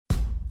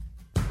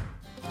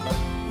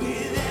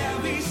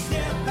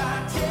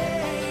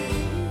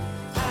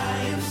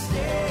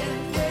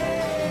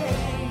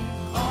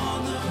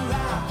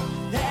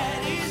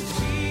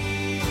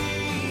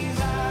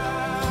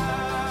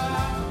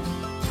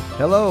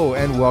Hello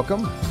and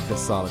welcome to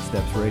Solid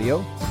Steps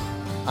Radio.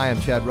 I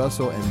am Chad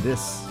Russell, and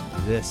this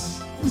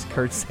is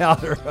Kurt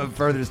Souter of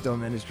Further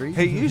Stone Ministries.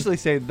 Hey, you usually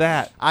say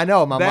that. I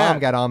know. My mom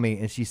got on me,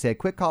 and she said,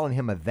 "Quit calling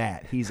him a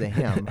that. He's a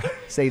him.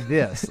 Say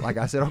this." Like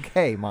I said,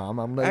 "Okay,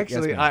 Mom."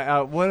 Actually,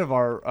 yes, one of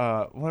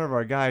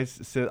our guys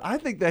said, "I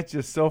think that's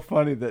just so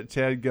funny that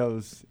Chad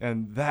goes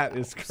and that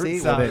is Kurt See,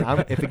 Souter."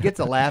 well, if it gets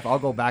a laugh, I'll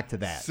go back to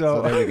that.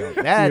 So there we go.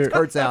 That's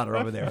Kurt Souter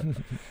over there.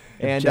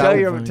 And tell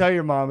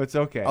your mom it's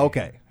okay.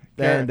 Okay.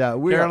 And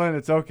Carolyn,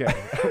 it's okay.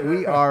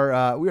 we are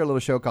a little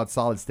show called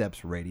Solid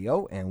Steps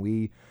Radio, and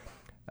we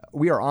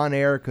are on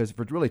air because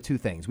for really two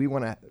things. We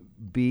want to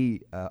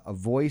be a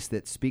voice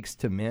that speaks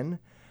to men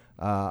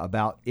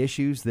about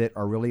issues that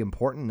are really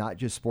important, not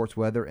just sports,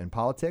 weather, and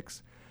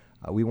politics.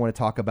 We want to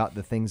talk about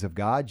the things of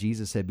God.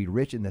 Jesus said, "Be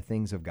rich in the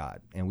things of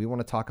God," and we want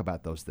to talk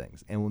about those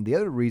things. And the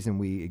other reason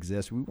we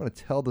exist, we want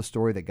to tell the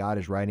story that God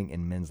is writing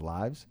in men's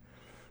lives.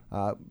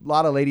 A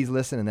lot of ladies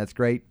listen, and that's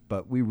great,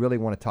 but we really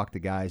want to talk to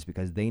guys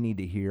because they need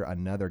to hear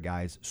another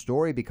guy's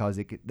story because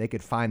they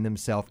could find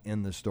themselves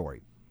in the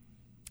story.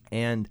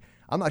 And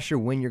I'm not sure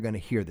when you're going to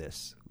hear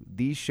this.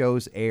 These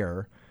shows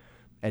air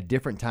at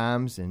different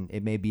times, and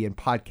it may be in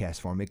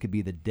podcast form. It could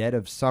be the dead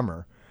of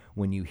summer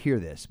when you hear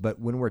this. But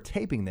when we're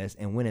taping this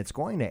and when it's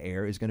going to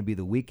air is going to be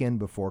the weekend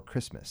before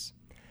Christmas.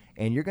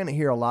 And you're going to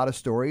hear a lot of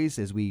stories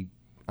as we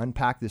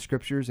unpack the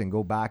scriptures and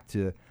go back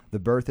to the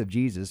birth of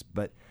Jesus,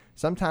 but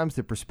sometimes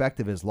the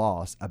perspective is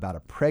lost about a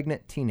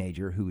pregnant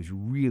teenager who is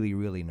really,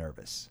 really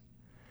nervous.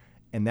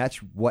 And that's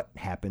what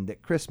happened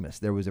at Christmas.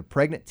 There was a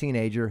pregnant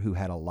teenager who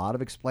had a lot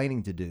of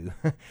explaining to do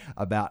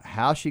about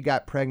how she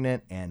got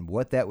pregnant and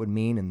what that would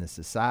mean in the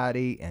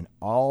society and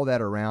all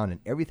that around and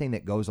everything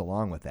that goes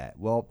along with that.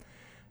 Well,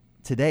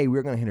 today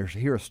we're going to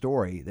hear a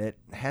story that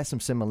has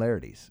some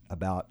similarities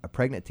about a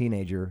pregnant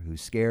teenager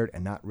who's scared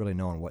and not really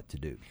knowing what to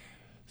do.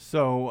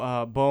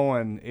 So,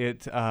 Bowen,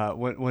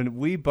 when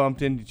we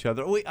bumped into each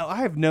other, I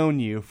have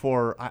known you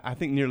for, I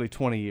think, nearly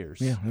 20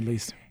 years. Yeah, at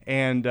least.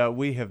 And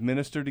we have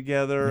ministered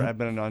together. Yep. I've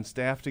been on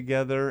staff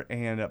together,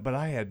 but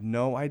I had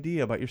no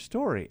idea about your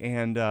story.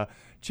 And,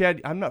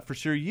 Chad, I'm not for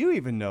sure you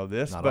even know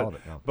this. Not but, all of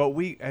it, no. But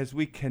as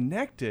we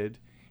connected,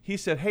 he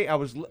said, hey,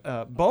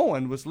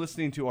 Bowen was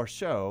listening to our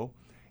show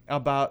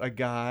about a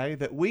guy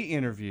that we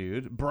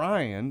interviewed,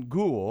 Brian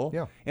Gould,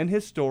 and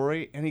his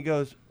story, and he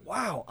goes,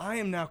 wow, I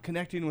am now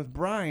connecting with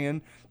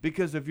Brian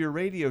because of your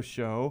radio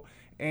show,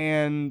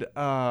 and it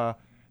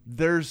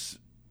was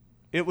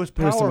powerful.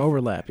 There was some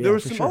overlap. Yeah, there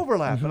was some sure.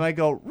 overlap, Mm-hmm. and I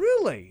go,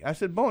 really? I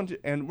said, Bowen,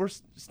 and we're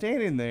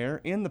standing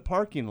there in the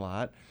parking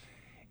lot,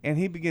 and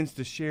he begins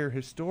to share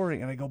his story,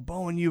 and I go,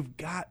 Bowen,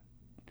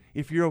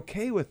 if you're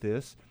okay with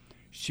this,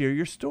 share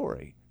your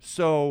story.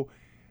 So,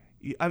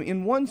 I mean,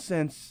 in one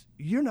sense,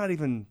 you're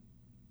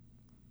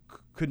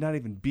could not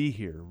even be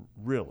here,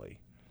 really,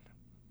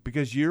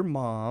 because your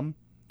mom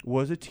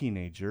was a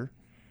teenager,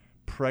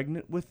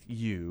 pregnant with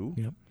you,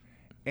 Yep.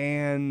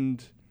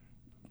 and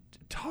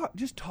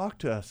talk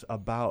to us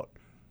about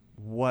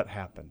what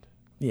happened.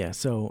 Yeah,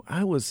 so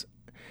I was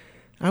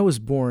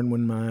born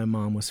when my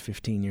mom was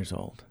 15 years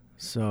old.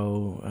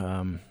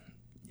 So,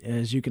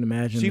 as you can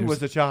imagine, She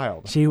was a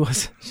child. She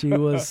was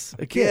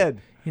a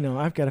kid. You know,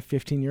 I've got a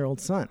 15-year-old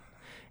son,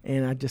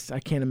 and I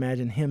can't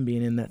imagine him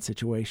being in that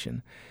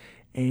situation.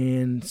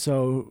 And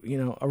so, you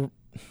know,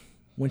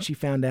 when she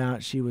found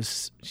out, she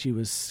was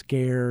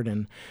scared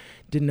and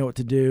didn't know what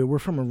to do. We're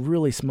from a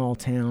really small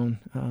town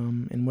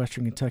in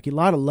western Kentucky. A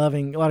lot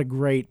of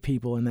great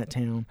people in that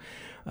town.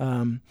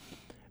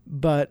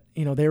 But,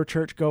 you know, they were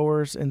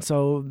churchgoers, and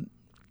so,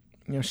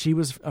 you know, she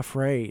was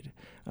afraid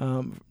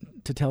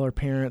to tell her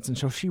parents, and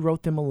so she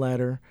wrote them a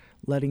letter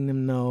letting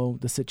them know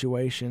the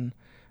situation,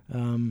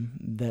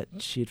 that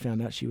she had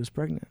found out she was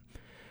pregnant.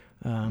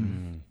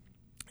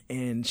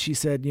 And she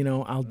said, you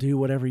know, I'll do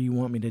whatever you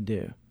want me to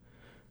do.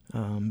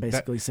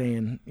 Basically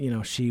saying, you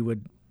know, she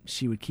would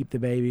keep the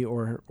baby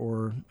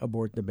or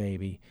abort the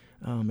baby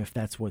if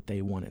that's what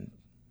they wanted.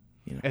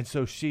 You know. And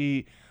so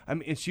she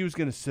was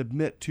going to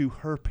submit to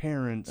her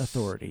parents'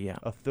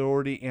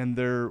 authority and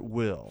their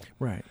will.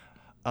 Right.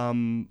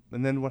 And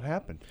then what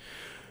happened?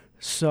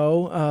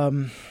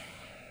 So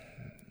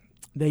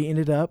they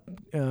ended up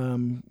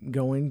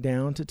going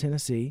down to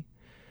Tennessee.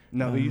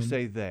 Now, you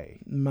say they.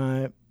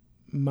 My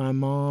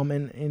mom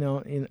and, you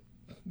know,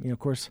 of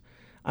course,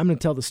 I'm going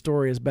to tell the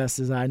story as best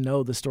as I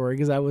know the story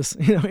because I was,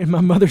 you know, in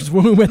my mother's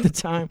womb at the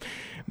time.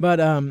 But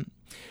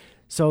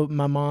so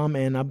my mom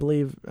and I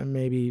believe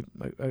maybe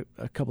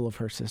a couple of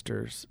her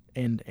sisters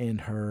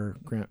and her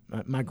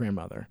my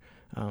grandmother,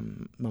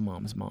 my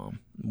mom's mom,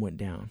 went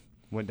down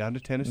to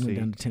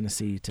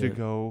Tennessee to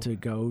go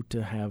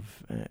to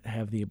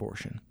have the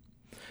abortion.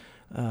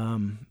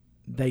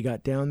 They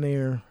got down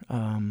there.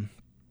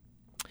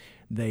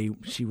 They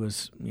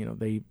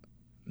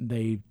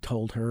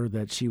told her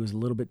that she was a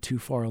little bit too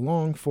far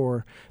along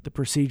for the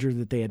procedure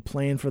that they had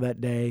planned for that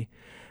day,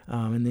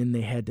 and then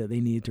they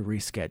needed to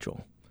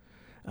reschedule.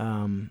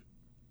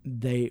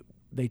 They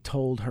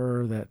told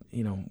her that,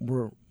 you know,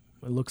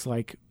 it looks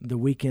like the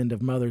weekend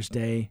of Mother's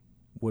Day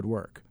would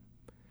work.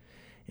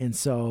 And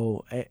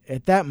so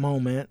at that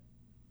moment,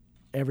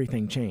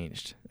 everything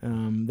changed.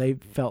 They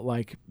felt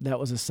like that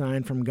was a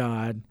sign from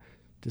God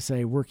to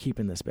say, we're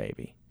keeping this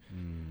baby.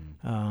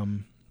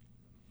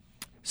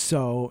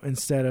 So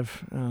instead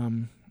of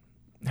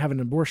having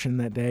an abortion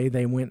that day,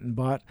 they went and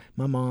bought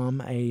my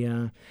mom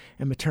a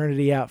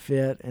maternity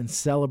outfit and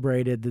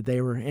celebrated that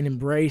they were, and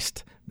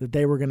embraced that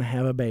they were going to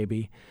have a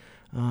baby.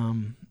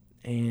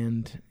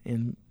 And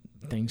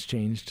things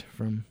changed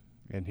from.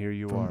 And here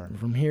you are.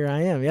 From here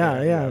I am. Yeah.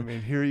 I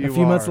mean, here you are. A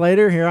few months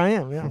later, here I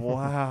am. Yeah.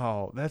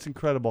 Wow, that's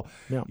incredible.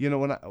 Yeah. You know,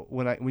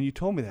 when you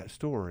told me that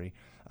story,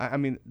 I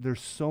mean,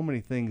 there's so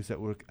many things that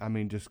were, I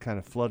mean, just kind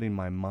of flooding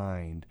my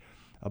mind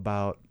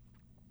about.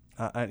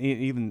 And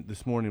even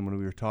this morning when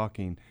we were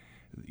talking,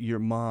 your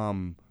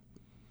mom,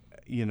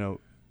 you know,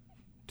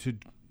 to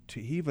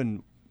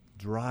even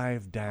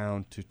drive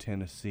down to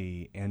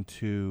Tennessee and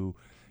to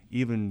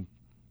even,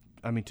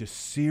 I mean, to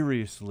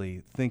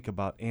seriously think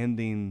about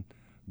ending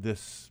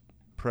this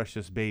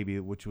precious baby,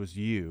 which was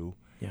you.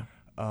 Yeah.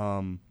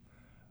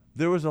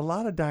 There was a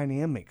lot of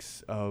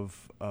dynamics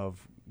of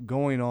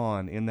going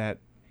on in the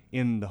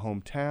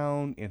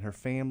hometown, in her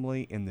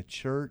family, in the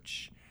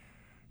church.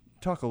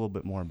 Talk a little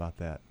bit more about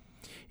that.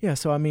 Yeah,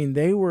 so I mean,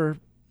 they were,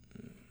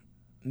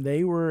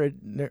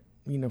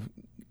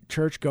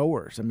 church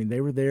goers. I mean,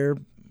 they were there,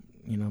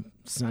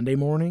 Sunday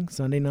morning,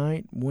 Sunday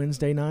night,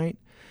 Wednesday night,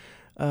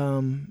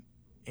 and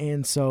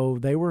so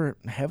they were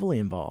heavily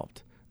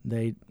involved.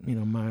 They,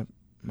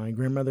 my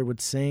grandmother would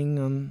sing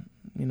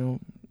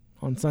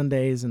on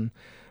Sundays, and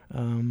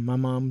my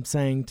mom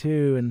sang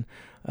too,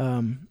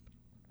 and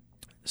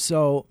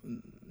so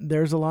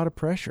there's a lot of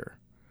pressure.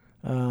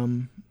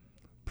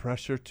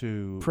 Pressure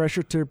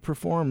to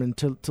perform and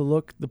to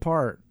look the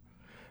part,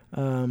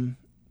 and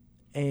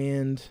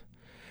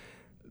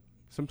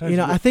sometimes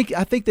I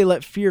think they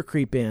let fear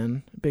creep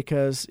in,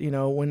 because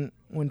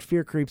when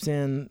fear creeps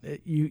in,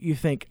 you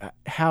think,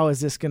 how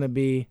is this going to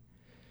be?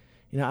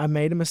 I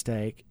made a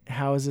mistake.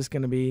 How is this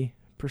going to be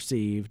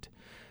perceived?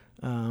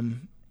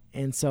 And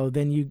so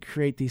then you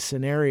create these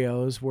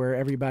scenarios where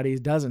everybody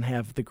doesn't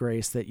have the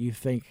grace that you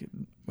think,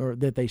 or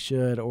that they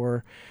should,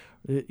 or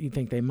that you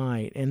think they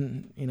might,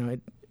 and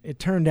it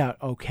turned out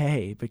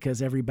okay,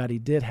 because everybody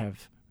did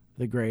have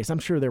the grace. I'm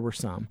sure there were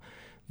some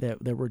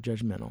that were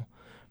judgmental,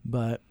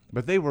 but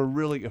they were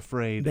really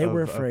afraid. They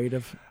were afraid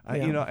of.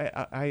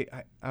 I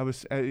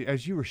was,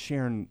 as you were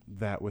sharing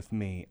that with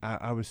me,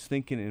 I was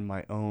thinking in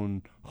my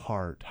own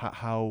heart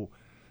how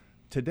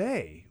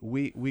today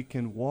we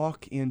can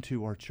walk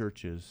into our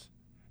churches,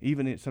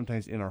 even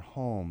sometimes in our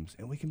homes,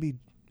 and we can be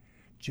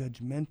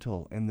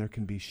judgmental, and there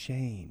can be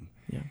shame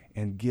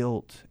and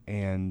guilt,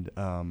 and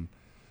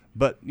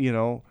but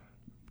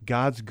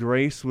God's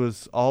grace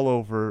was all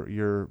over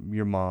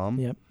your mom.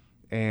 Yep.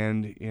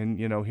 And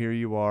here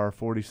you are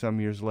 40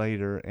 some years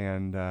later,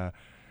 and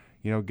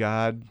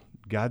God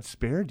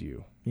spared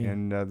you,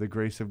 and the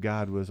grace of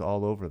God was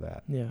all over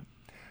that. Yeah.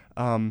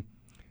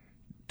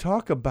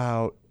 Talk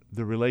about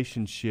the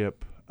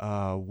relationship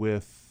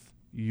with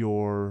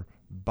your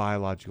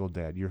biological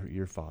dad,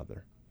 your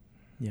father.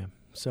 Yeah.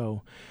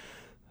 So,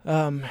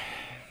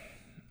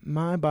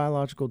 my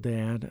biological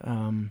dad,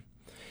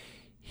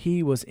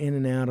 he was in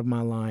and out of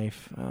my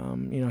life.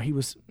 He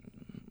was,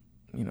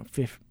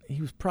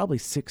 he was probably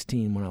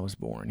 16 when I was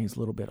born. He's a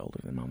little bit older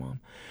than my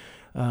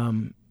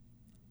mom.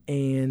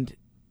 And,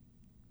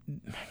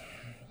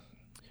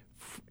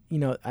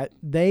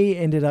 they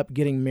ended up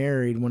getting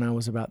married when I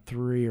was about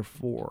 3 or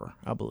 4,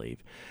 I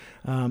believe.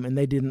 And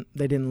they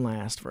didn't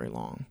last very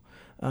long.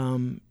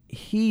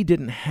 He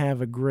didn't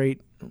have a great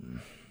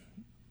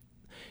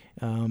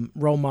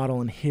role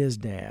model in his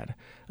dad.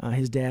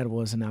 His dad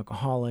was an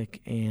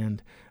alcoholic,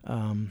 and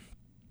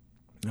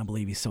I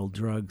believe he sold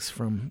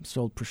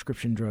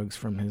prescription drugs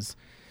from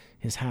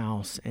his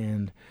house.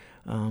 And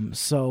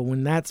so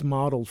when that's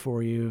modeled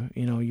for you,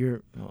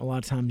 you're a lot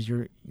of times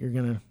you're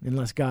gonna,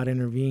 unless God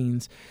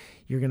intervenes,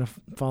 you're gonna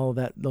follow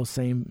that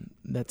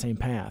same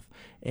path.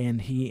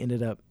 And he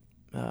ended up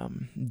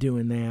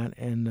doing that,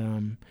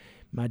 and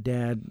my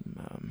dad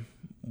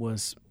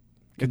was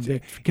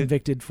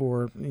convicted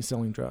for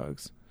selling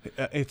drugs.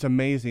 It's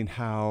amazing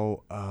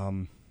how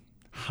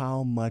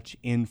much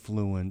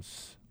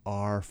influence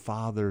our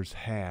fathers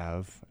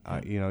have.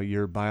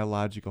 Your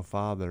biological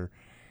father,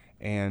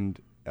 and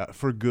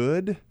for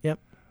good,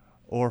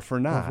 or for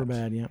not, or for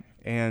bad,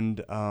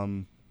 and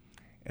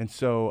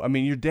so I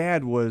mean, your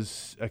dad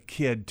was a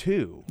kid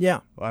too.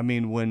 Yeah. I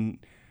mean,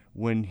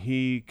 when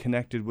he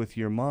connected with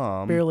your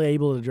mom, barely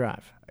able to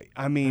drive.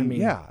 I mean,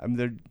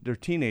 they're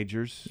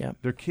teenagers,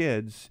 they're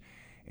kids,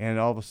 and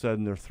all of a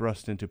sudden they're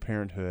thrust into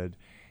parenthood,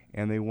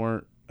 and they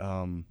weren't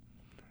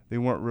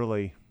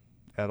really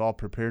at all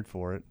prepared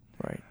for it.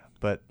 Right.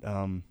 But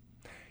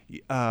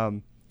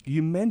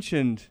you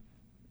mentioned,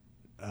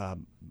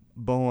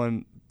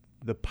 Bowen,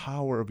 the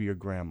power of your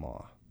grandma,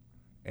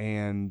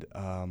 and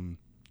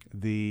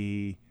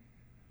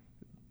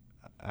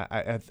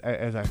as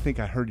I think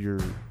I heard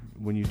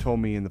when you told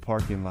me in the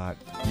parking lot,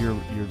 your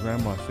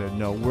grandma said,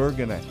 no, we're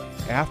gonna,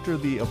 after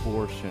the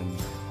abortion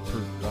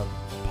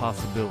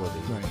possibility.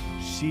 Right.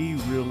 She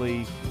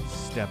really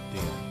stepped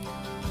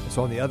in.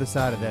 So on the other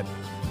side of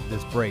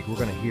this break, we're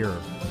going to hear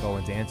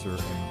Bowen's answer and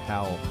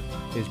how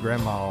his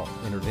grandma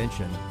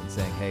intervention and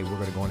saying, hey, we're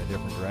going to go in a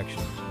different direction,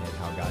 and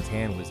how God's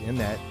hand was in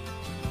that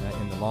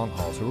in the long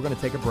haul. So we're going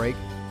to take a break.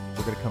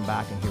 We're going to come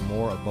back and hear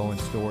more of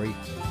Bowen's story.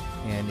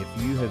 And if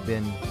you have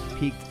been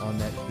piqued on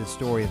this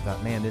story and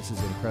thought, man, this is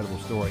an incredible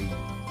story,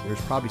 there's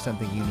probably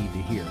something you need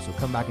to hear. So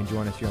come back and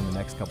join us here on the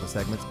next couple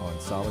segments on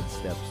Solid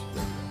Steps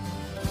Radio.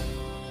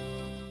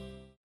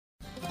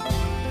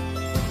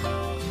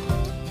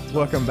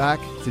 Welcome back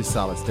to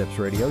Solid Steps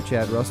Radio.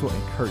 Chad Russell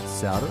and Kurt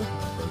Souter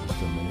of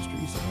Ferguson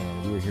Ministries.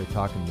 And we're here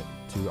talking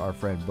to our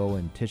friend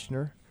Bowen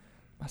Tichenor.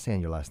 Am I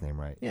saying your last name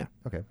right? Yeah.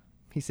 Okay.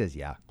 He says,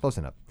 yeah, close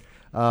enough.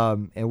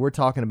 And we're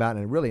talking about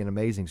really an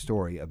amazing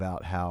story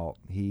about how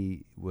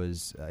he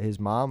was, his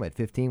mom at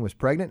 15 was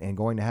pregnant and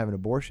going to have an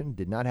abortion,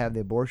 did not have the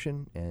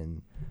abortion,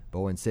 and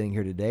Bowen's sitting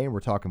here today, and we're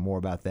talking more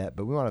about that.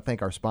 But we want to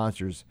thank our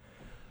sponsors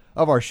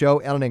of our show,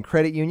 L&N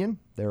Credit Union.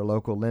 They're a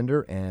local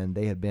lender, and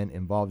they have been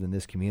involved in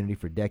this community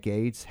for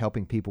decades,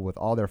 helping people with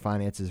all their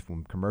finances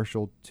from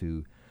commercial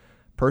to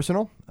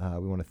personal.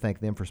 We want to thank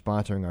them for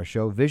sponsoring our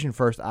show. Vision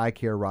First Eye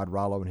Care, Rod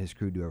Rollo and his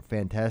crew do a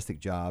fantastic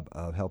job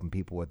of helping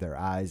people with their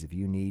eyes. If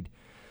you need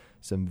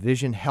some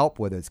vision help,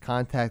 whether it's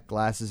contact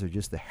glasses or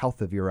just the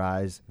health of your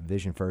eyes,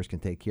 Vision First can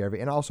take care of it.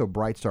 And also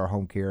Bright Star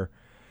Home Care.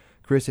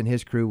 Chris and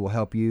his crew will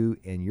help you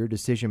in your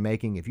decision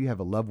making. If you have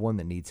a loved one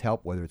that needs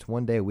help, whether it's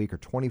 1 day a week or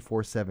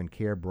 24/7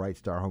 care, Bright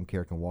Star Home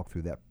Care can walk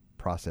through that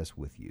process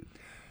with you.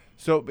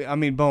 So, I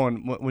mean,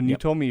 Bowen, when you Yep.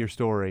 told me your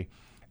story,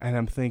 and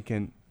I'm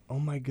thinking, oh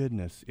my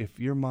goodness, if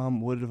your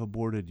mom would have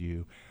aborted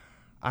you,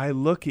 I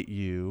look at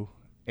you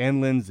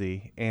and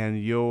Lindsay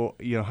and you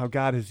know how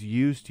God has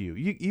used you.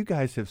 You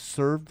guys have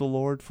served the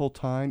Lord full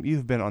time.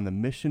 You've been on the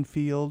mission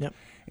field, Yep.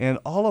 and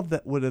all of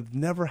that would have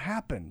never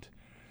happened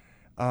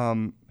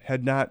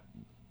had not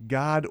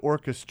God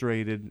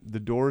orchestrated the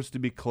doors to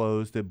be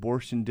closed. The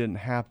abortion didn't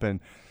happen.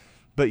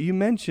 But you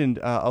mentioned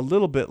a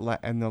little bit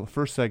in the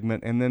first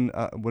segment, and then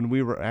when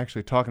we were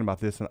actually talking about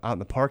this out in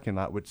the parking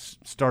lot, which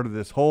started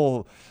this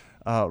whole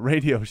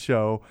radio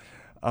show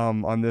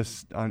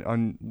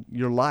on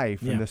your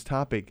life Yeah. and this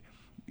topic,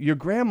 your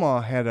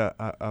grandma had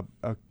a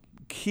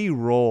key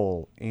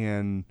role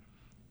in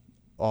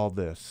all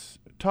this.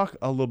 Talk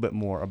a little bit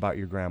more about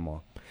your grandma.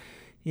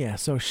 Yeah,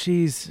 so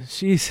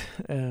she's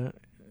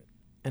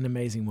an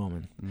amazing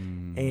woman,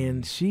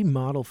 and she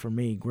modeled for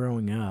me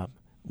growing up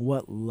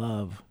what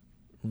love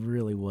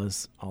really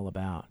was all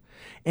about.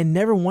 And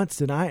never once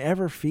did I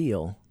ever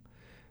feel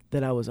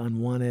that I was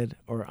unwanted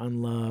or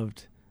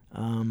unloved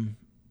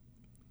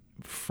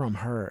from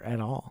her at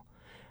all.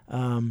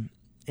 And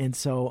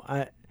so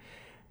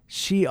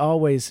she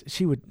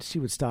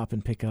would stop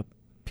and pick up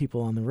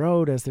people on the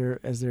road as they're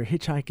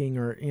hitchhiking,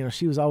 or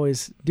she was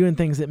always doing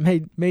things that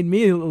made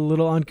me a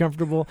little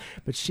uncomfortable,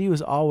 but she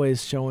was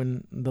always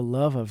showing the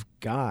love of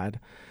God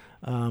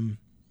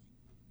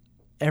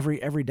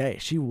every day.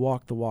 She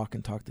walked the walk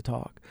and talked the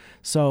talk.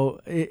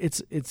 So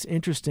it's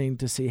interesting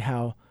to see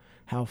how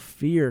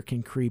fear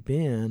can creep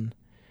in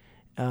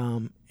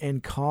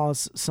and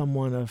cause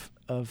someone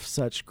of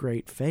such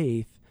great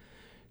faith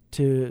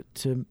to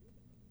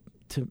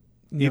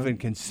Even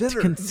consider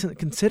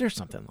consider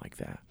something like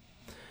that.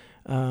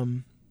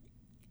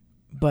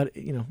 But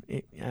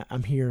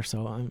I'm here,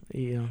 so I'm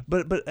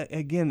But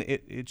again,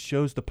 it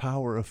shows the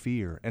power of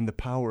fear and the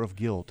power of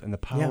guilt and the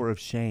power of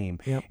shame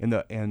Yep.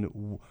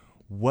 and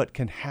what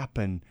can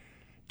happen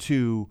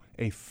to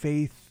a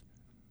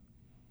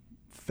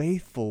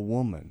faithful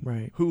woman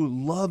Right. who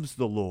loves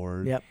the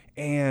Lord Yep.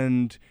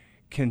 and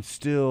can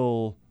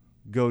still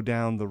go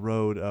down the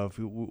road of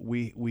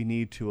we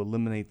need to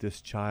eliminate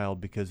this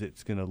child because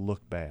it's going to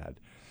look bad.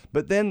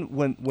 But then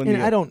when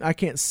I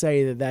can't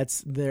say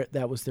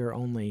that was their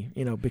only,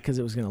 because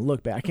it was going to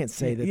look bad. I can't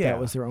say that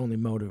was their only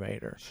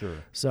motivator. Sure.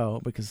 So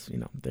because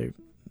they're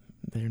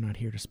not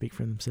here to speak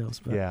for themselves.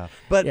 But Yeah.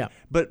 But yeah.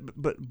 but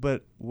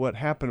what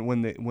happened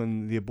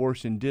when the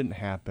abortion didn't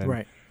happen?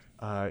 Right.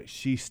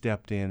 She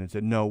stepped in and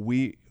said, "No,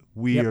 we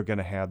Yep. are going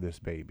to have this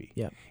baby."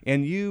 Yep.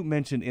 And you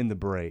mentioned in the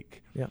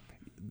break, Yep.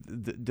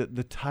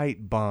 the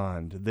tight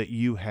bond that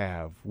you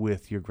have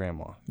with your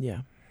grandma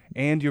Yeah.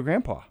 and your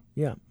grandpa.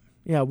 Yeah.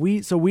 Yeah, we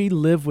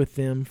live with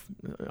them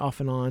off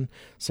and on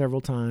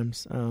several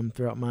times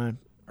throughout my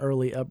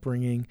early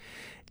upbringing,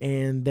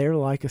 and they're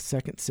like a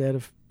second set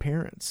of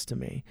parents to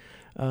me.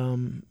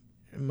 I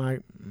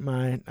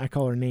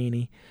call her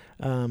nanny.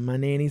 My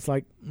nanny's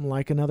like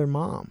another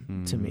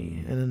mom to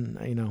me,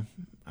 and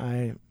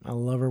I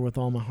love her with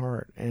all my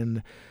heart,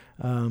 and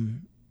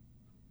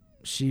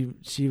she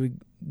would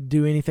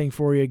do anything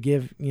for you,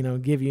 give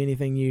you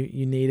anything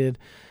you needed,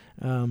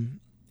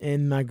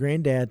 and my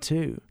granddad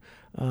too.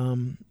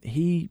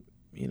 He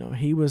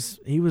was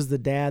the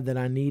dad that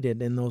I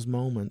needed in those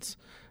moments,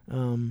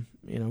 in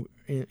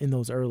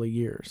those early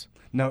years.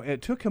 Now,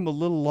 it took him a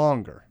little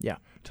longer. Yeah.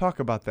 Talk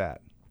about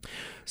that.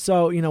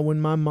 So,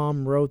 when my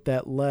mom wrote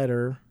that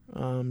letter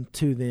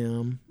to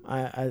them,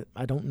 I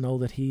don't know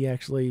that he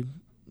actually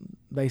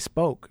they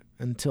spoke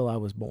until I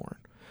was born.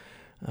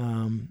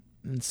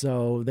 And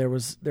so there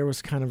was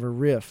kind of a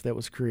rift that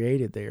was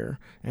created there,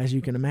 as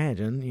you can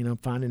imagine,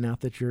 finding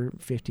out that your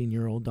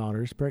 15-year-old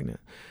daughter is pregnant.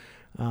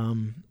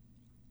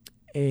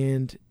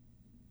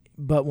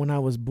 But when I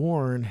was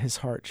born, his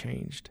heart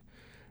changed.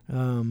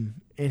 And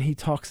he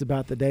talks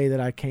about the day that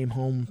I came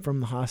home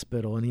from the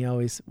hospital, and he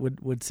always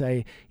would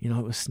say, it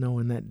was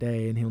snowing that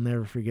day, and he'll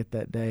never forget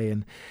that day.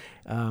 And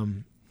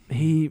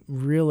he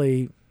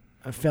really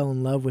fell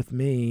in love with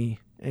me,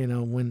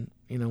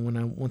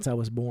 once I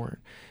was born.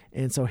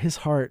 And so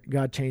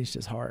God changed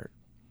his heart.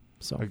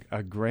 So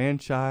a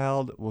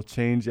grandchild will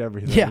change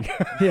everything.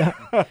 Yeah.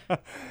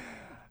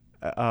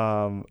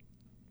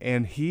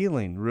 And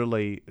healing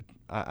really,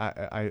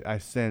 I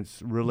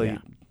sense really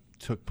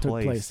took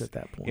place at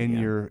that point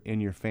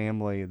in your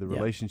family. The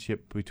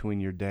relationship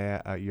between your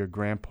dad, your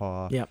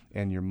grandpa,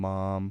 and your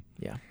mom.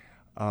 Yeah.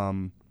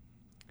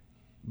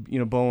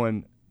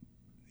 Bowen,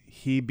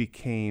 he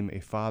became a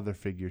father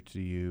figure to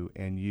you,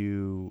 and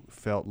you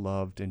felt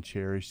loved and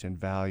cherished and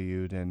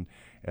valued. And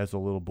as a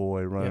little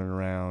boy running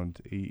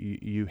around,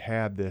 you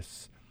had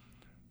this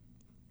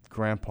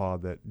grandpa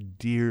that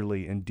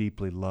dearly and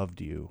deeply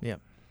loved you. Yeah.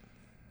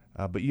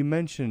 But you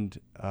mentioned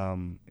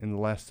in the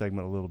last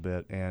segment a little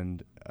bit,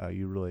 and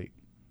you really,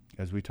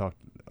 as we talked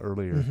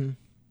earlier,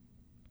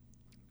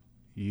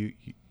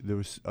 there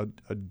was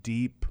a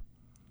deep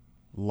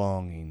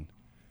longing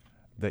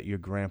that your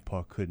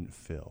grandpa couldn't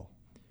fill.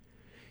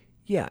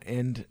 Yeah,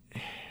 and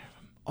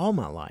all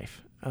my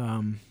life,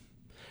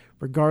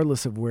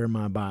 regardless of where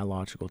my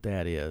biological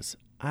dad is,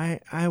 I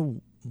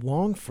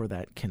long for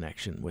that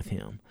connection with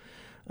him.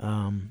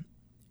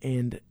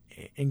 And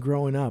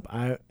growing up,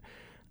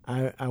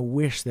 I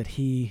wish that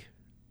he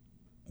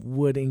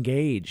would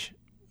engage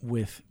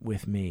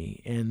with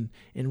me and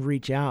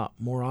reach out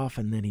more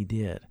often than he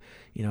did.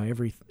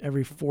 Every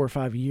 4 or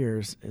 5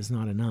 years is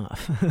not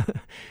enough.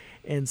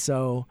 And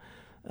so,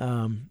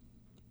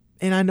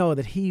 and I know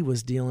that he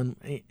was dealing,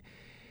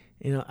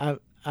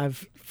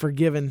 I've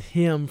forgiven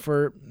him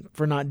for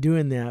not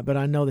doing that, but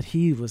I know that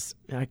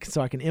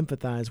so I can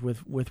empathize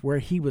with where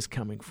he was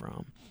coming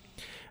from.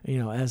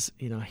 As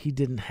he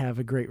didn't have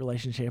a great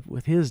relationship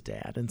with his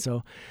dad. And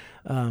so,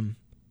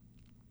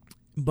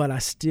 but I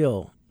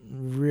still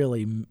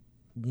really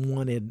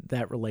wanted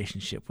that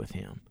relationship with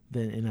him.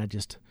 And I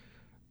just,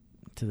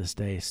 to this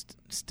day,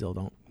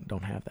 still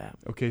don't have that.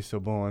 Okay, so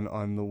Bowen,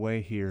 on the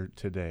way here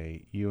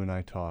today, you and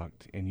I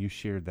talked, and you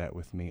shared that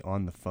with me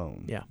on the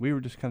phone. Yeah. We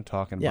were just kind of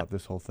talking about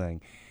this whole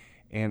thing,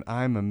 and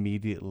I'm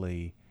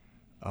immediately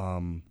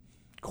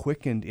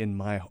quickened in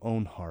my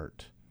own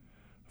heart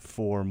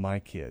for my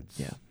kids.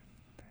 Yeah.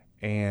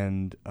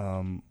 And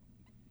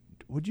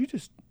would you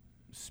just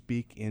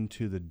speak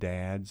into the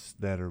dads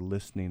that are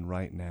listening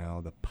right now,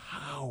 the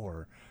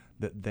power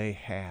that they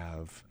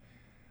have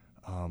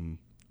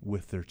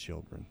with their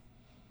children?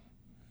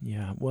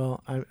 Yeah,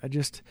 well,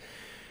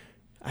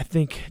 I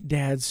think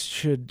dads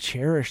should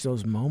cherish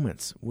those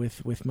moments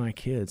with my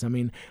kids. I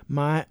mean,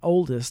 my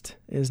oldest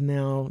is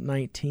now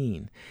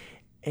 19,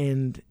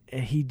 and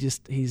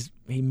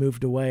he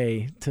moved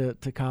away to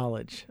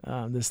college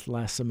this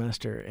last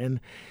semester,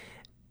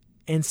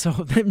 and so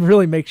that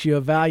really makes you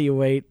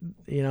evaluate,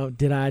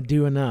 did I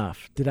do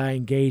enough? Did I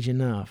engage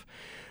enough?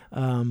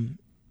 And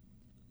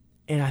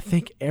I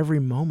think every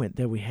moment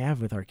that we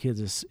have with our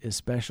kids is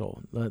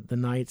special. The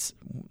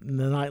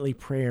nightly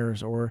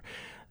prayers, or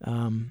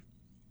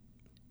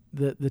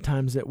the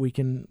times that we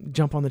can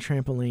jump on the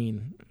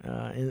trampoline,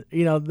 and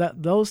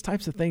those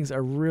types of things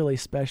are really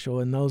special,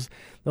 and those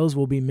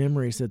will be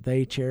memories that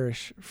they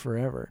cherish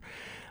forever.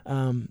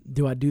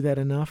 Do I do that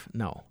enough?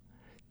 No.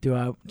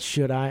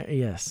 Should I?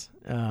 Yes.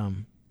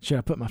 Should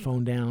I put my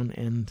phone down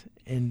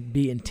and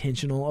be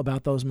intentional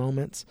about those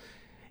moments?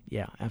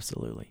 Yeah,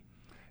 absolutely.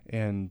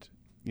 And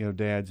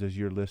dads, as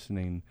you're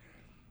listening,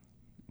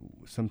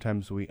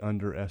 sometimes we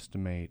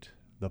underestimate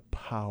the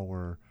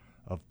power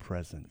of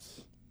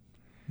presence.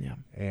 Yeah.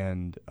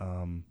 And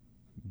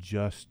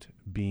just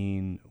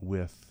being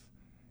with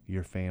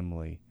your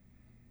family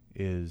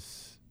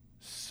is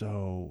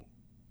so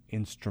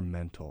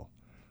instrumental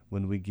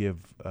when we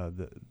give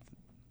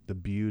the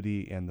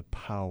beauty and the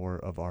power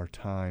of our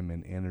time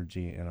and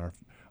energy and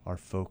our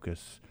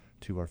focus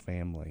to our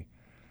family.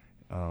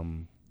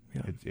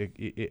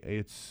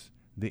 It's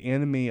the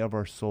enemy of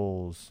our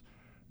souls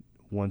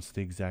wants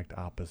the exact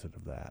opposite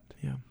of that.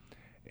 Yeah.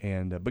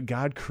 And but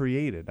God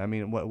created. I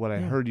mean, what I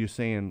heard you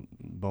saying,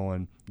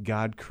 Bowen,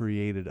 God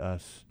created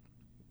us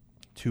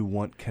to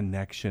want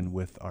connection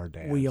with our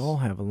dads. We all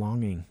have a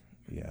longing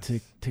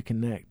to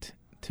connect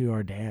to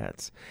our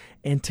dads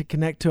and to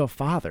connect to a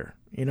father,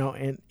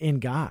 and in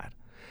God.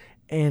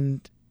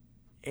 And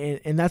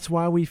that's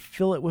why we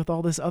fill it with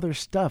all this other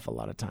stuff a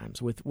lot of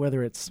times, with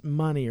whether it's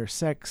money or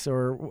sex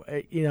or,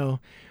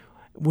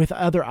 with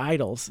other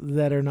idols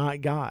that are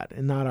not God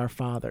and not our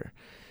Father.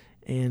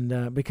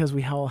 And because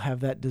we all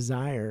have that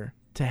desire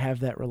to have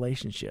that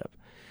relationship.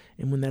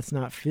 And when that's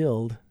not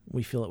filled,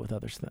 we fill it with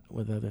other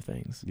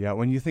things. Yeah,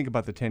 when you think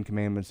about the Ten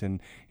Commandments and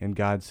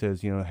God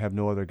says, have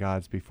no other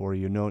gods before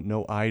you,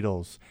 no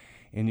idols,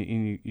 and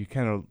you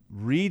kind of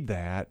read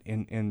that,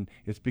 and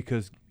it's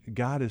because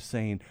God is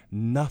saying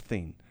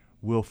nothing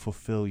will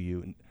fulfill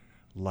you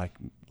like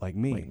me. Like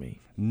me.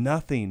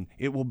 Nothing.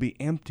 It will be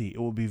empty. It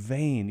will be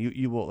vain.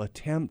 You will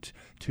attempt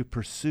to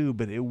pursue,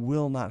 but it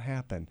will not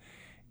happen.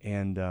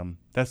 And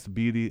that's the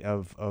beauty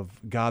of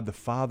God the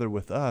Father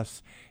with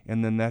us.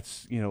 And then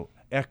that's,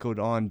 echoed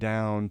on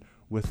down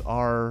with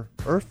our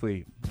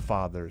earthly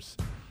fathers.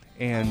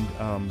 And,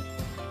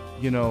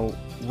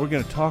 we're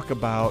going to talk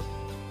about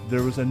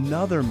there was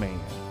another man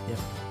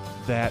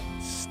that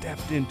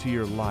stepped into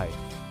your life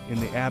in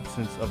the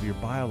absence of your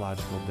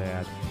biological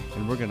dad.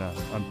 And we're going to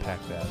unpack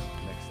that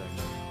next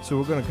segment. So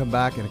we're going to come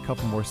back in a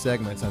couple more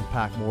segments,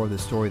 unpack more of the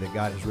story that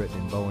God has written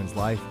in Bowen's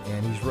life.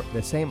 And he's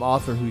the same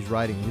author who's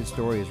writing his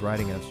story is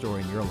writing a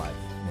story in your life,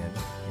 man.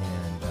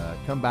 And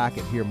come back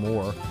and hear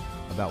more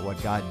about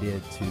what God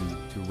did to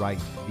write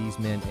these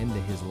men into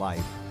his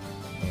life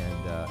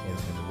and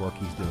the work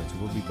he's doing. So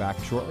we'll be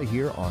back shortly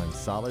here on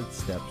Solid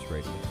Steps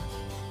Radio.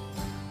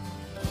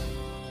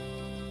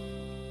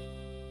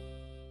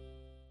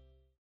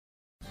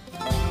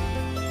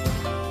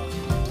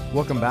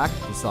 Welcome back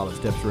to Solid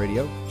Steps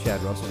Radio.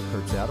 Chad Russell and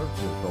Kurt Souter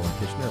with Bowen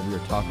Kitchener, and we are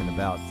talking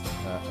about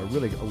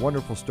a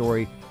wonderful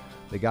story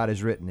that God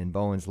has written in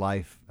Bowen's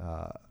life.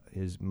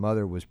 His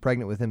mother was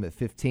pregnant with him at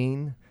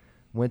 15,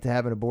 went to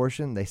have an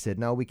abortion. They said,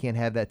 no, we can't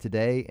have that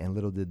today, and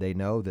little did they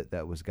know that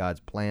that was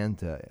God's plan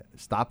to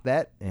stop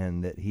that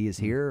and that he is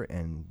here,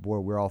 and boy,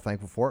 we're all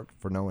thankful for it,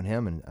 for knowing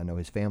him, and I know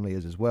his family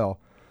is as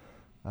well.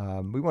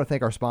 We want to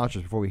thank our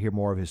sponsors before we hear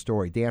more of his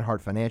story. Dan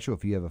Hart Financial,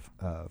 if you have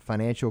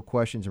financial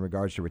questions in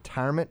regards to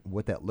retirement,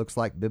 what that looks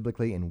like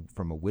biblically and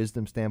from a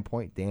wisdom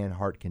standpoint, Dan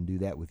Hart can do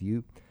that with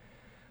you.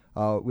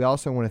 We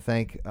also want to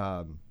thank,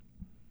 who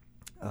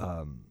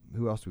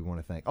else do we want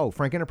to thank? Oh,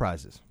 Frank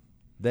Enterprises.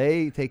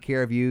 They take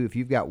care of you. If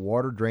you've got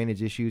water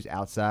drainage issues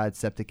outside,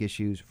 septic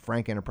issues,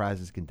 Frank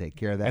Enterprises can take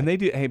care of that. And they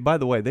do, hey, by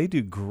the way, they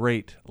do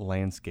great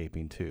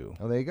landscaping too.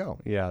 Oh, there you go.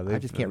 Yeah. I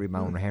just can't read my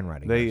own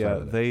handwriting.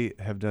 They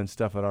have done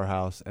stuff at our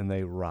house, and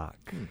they rock.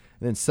 And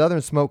then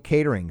Southern Smoke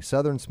Catering,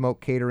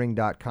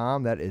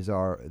 southernsmokecatering.com. That is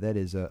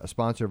a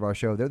sponsor of our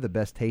show. They're the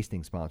best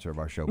tasting sponsor of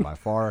our show by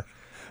far.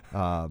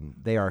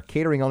 They are a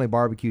catering-only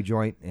barbecue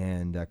joint,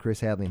 and Chris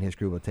Hadley and his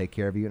crew will take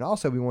care of you. And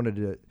also, we wanted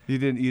to. You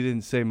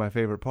didn't say my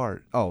favorite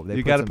part. Oh,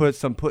 you got to put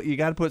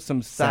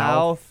some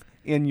South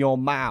in your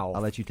mouth.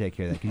 I'll let you take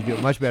care of that because you do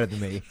it much better than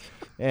me.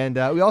 And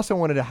we also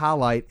wanted to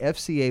highlight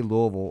FCA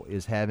Louisville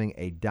is having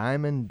a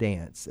diamond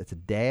dance. It's a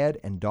dad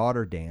and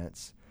daughter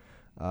dance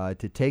to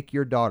take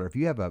your daughter. If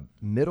you have a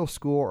middle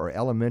school or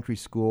elementary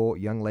school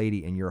young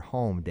lady in your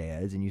home,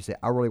 dads, and you say,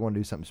 I really want to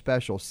do something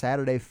special,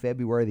 Saturday,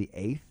 February the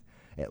 8th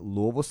at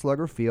Louisville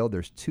Slugger Field.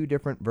 There's two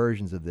different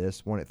versions of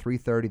this, one at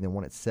 3:30, then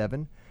one at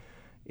 7.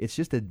 It's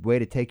just a way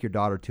to take your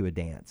daughter to a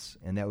dance,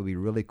 and that would be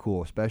really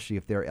cool, especially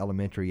if they're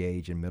elementary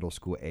age and middle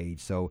school age.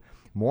 So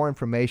more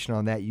information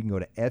on that, you can go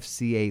to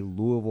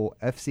fcalou.org.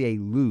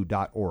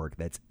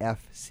 That's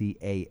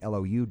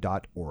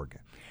fcalou.org.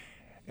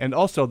 And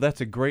also,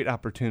 that's a great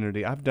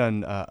opportunity. I've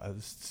done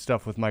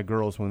stuff with my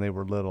girls when they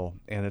were little,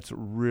 and it's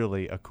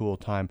really a cool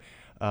time.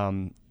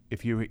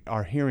 If you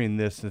are hearing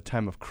this in the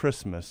time of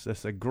Christmas,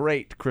 that's a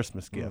great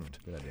Christmas gift.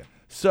 Good idea.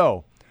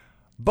 So,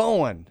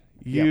 Bowen,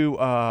 you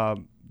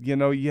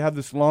have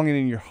this longing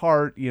in your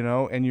heart,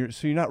 and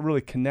you're not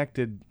really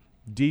connected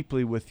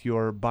deeply with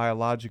your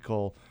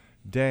biological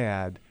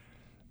dad,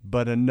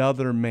 but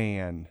another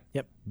man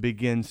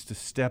begins to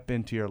step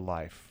into your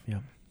life.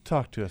 Yep.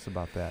 Talk to us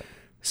about that.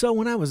 So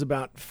when I was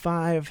about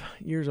 5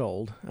 years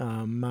old,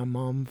 my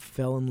mom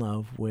fell in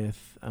love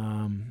with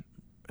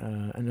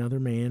another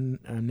man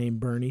named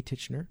Bernie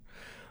Titchener,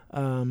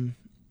 and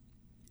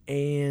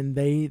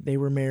they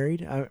were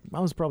married. I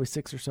was probably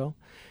 6 or so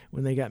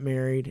when they got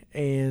married,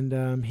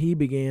 and he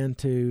began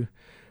to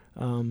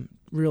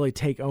really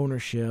take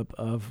ownership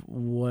of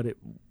what it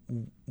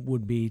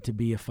would be to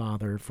be a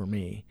father for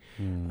me,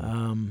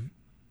 and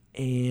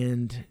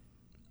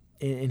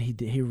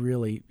he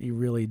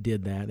really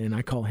did that, and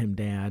I call him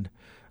Dad.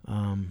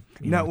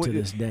 To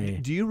this day.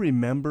 Do you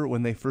remember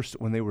when they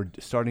were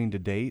starting to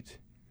date?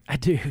 I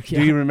do. Yeah.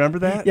 Do you remember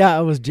that? Yeah, I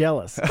was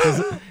jealous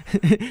because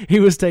he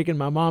was taking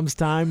my mom's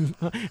time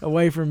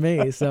away from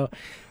me. So,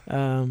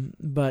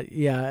 but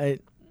yeah,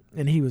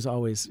 and he was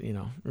always,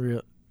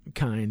 real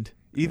kind.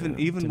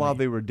 Even while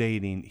they were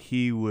dating,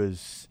 he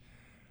was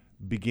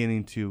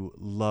beginning to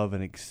love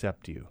and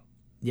accept you.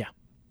 Yeah,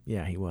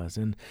 he was,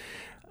 and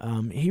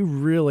he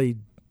really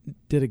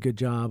did a good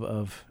job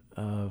of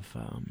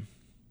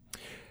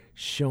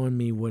showing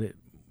me what it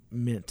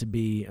meant to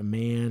be a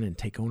man and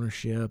take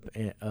ownership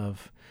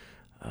of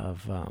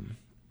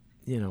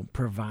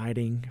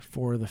providing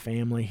for the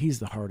family. He's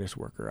the hardest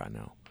worker I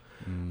know.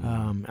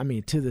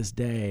 To this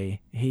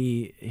day,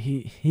 he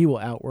will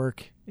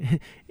outwork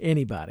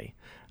anybody.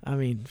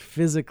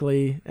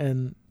 Physically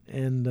and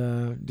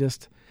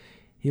just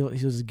he'll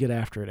just get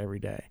after it every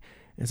day.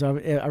 And so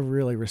I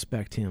really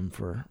respect him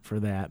for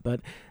that.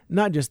 But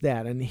not just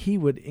that. And he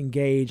would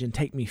engage and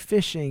take me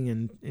fishing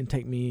and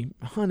take me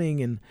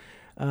hunting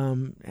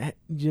and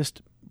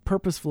just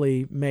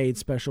purposefully made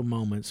special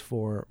moments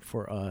for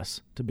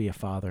us to be a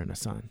father and a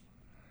son.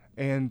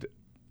 And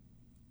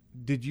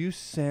did you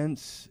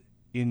sense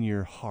in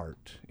your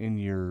heart, in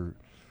your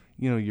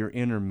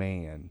inner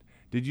man,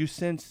 did you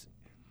sense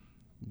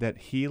that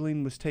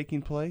healing was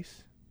taking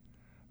place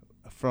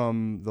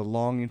from the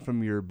longing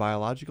from your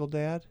biological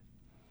dad?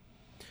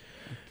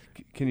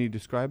 Can you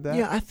describe that?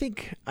 Yeah, I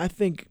think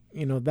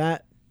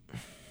that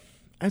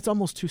it's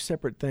almost two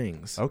separate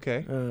things.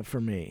 Okay. For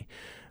me,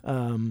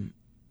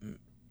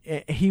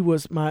 he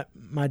was my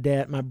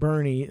dad, my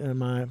Bernie,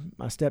 my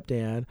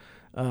stepdad,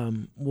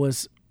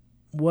 was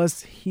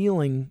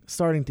healing,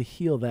 starting to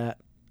heal that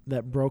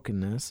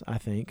brokenness. I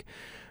think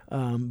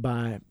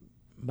by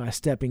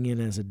stepping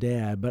in as a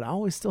dad, but I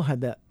always still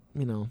had that,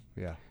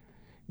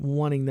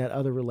 wanting that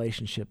other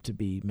relationship to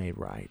be made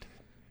right.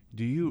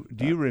 Do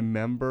you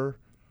remember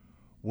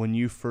when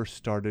you first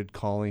started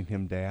calling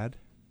him Dad?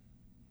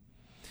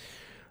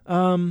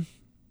 Yeah,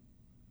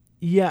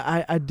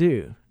 I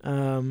do.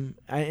 And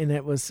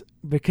it was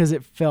because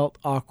it felt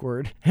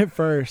awkward at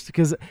first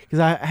because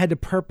I had to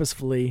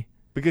purposefully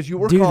because you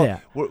were do calling,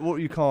 that. What were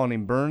you calling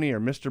him, Bernie or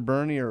Mr.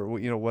 Bernie or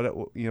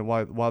while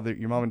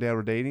your mom and dad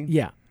were dating?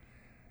 Yeah.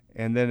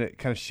 And then it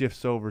kind of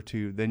shifts over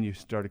to then you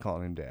started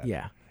calling him Dad.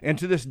 Yeah. And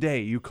to this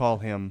day you call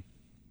him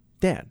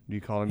Dad. You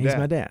call him He's Dad.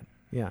 my dad.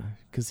 Yeah,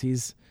 because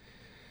he's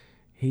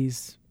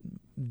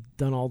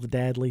done all the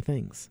dadly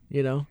things,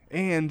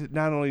 And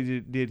not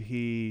only did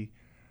he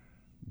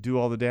do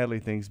all the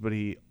dadly things, but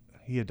he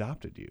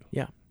adopted you.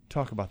 Yeah.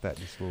 Talk about that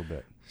just a little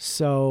bit.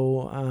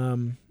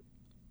 So,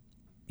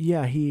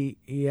 yeah,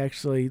 he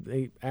actually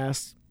they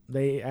asked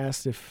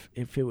if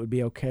it would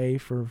be okay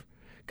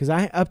because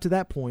up to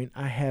that point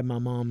I had my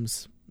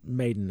mom's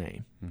maiden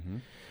name,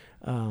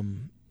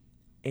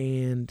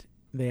 and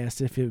they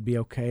asked if it would be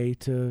okay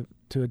to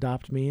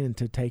adopt me and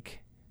to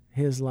take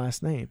his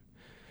last name.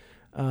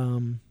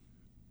 And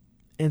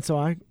so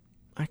I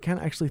kind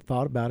of actually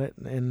thought about it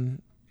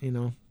and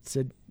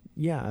said,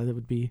 yeah, that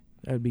would be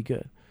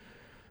good.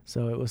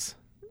 So it was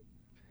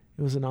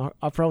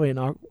probably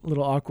a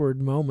little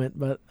awkward moment,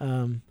 but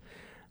I'm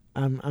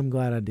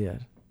glad I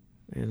did,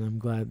 and I'm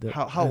glad that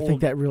I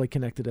think that really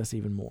connected us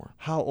even more.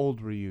 How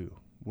old were you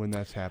when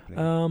that's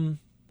happening?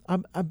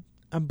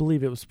 I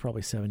believe it was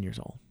probably 7 years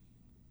old.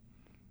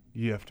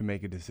 You have to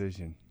make a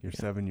decision. You're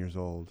 7 years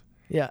old.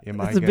 Yeah,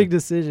 it's a big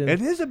decision.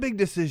 It is a big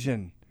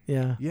decision.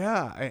 Yeah.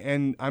 Yeah,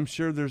 and I'm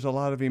sure there's a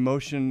lot of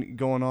emotion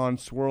going on,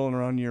 swirling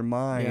around your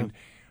mind.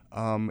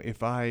 Yeah.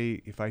 If I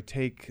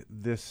take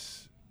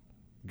this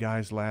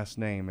guy's last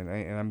name and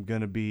I'm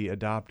going to be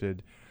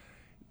adopted,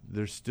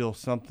 there's still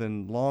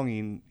something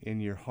longing in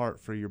your heart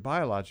for your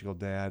biological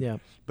dad. Yeah.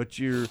 But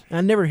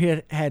I never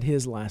had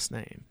his last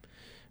name,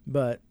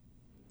 but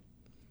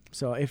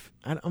so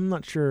I'm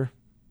not sure,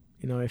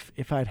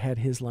 if I'd had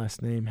his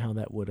last name, how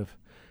that would have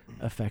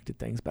affected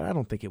things, but I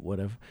don't think it would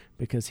have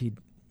because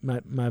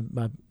my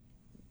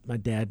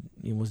dad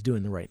was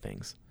doing the right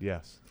things.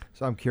 Yes.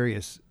 So I'm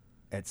curious,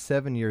 at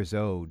 7 years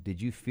old,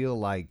 did you feel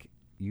like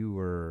you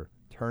were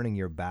turning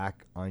your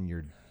back on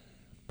your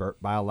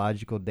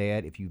biological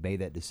dad if you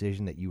made that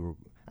decision that you were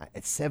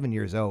at 7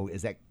 years old?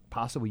 Is that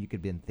possible you could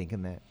have been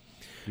thinking that?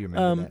 Do you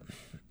remember that?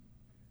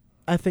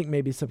 I think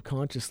maybe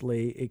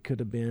subconsciously it could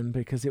have been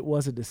because it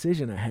was a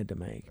decision I had to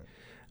make.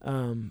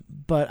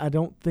 But I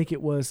don't think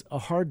it was a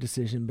hard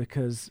decision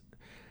because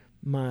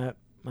my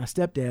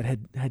stepdad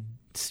had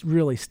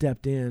really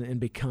stepped in and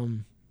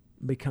become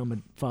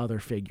a father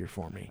figure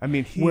for me. I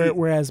mean,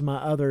 whereas my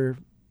other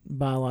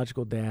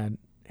biological dad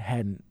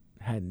hadn't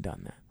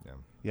done that.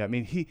 Yeah. I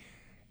mean,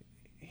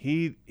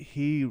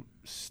 he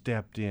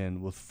stepped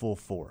in with full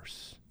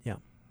force. Yeah.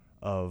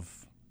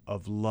 Of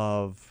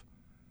love,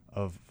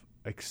 of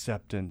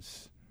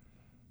acceptance,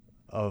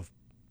 of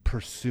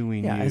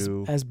pursuing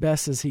you as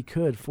best as he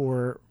could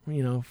for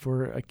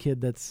a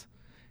kid that's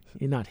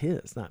not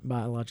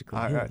biologically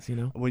his.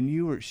 When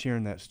you were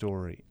sharing that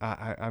story,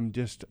 I'm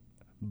just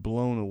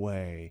blown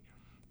away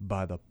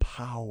by the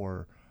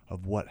power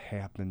of what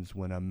happens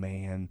when a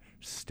man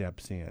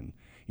steps in.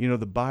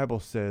 The Bible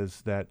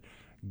says that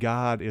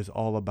God is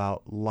all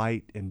about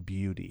light and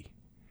beauty,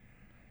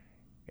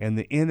 and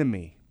the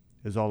enemy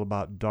is all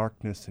about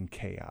darkness and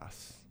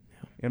chaos.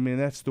 Yeah. I mean,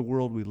 that's the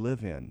world we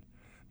live in.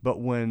 But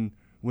when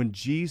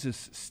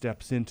Jesus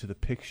steps into the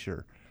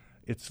picture,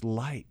 it's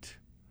light,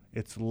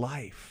 it's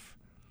life.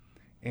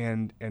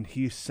 And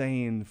he's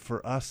saying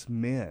for us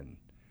men,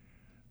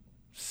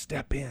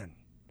 step in.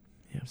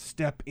 Yeah.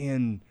 Step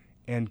in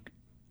and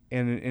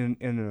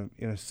in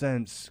a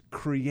sense,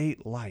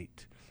 create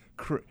light.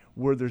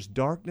 Where there's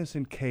darkness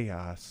and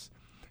chaos,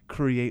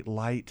 create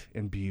light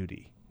and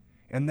beauty.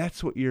 And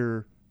that's what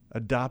your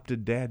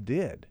adopted dad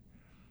did.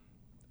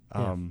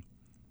 Yeah.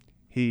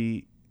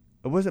 It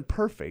wasn't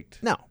perfect.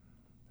 No.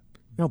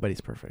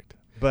 Nobody's perfect.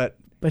 But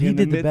he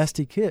did the best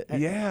he could.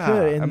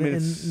 Yeah.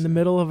 In the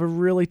middle of a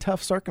really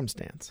tough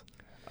circumstance.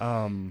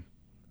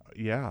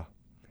 Yeah.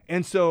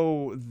 And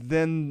so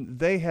then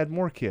they had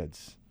more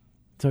kids.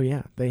 So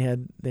yeah, they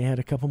had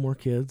a couple more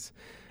kids.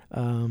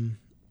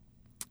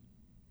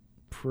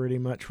 Pretty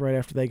much right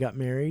after they got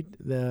married,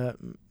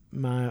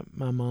 my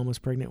mom was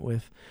pregnant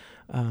with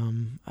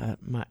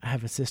I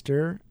have a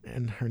sister,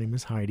 and her name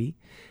is Heidi.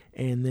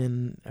 And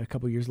then a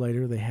couple years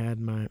later, they had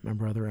my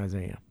brother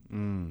Isaiah.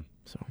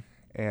 So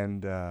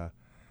and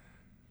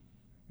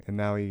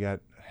now you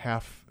got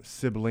half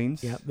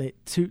siblings. Yeah, they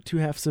two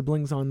half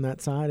siblings on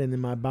that side, and then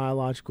my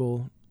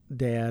biological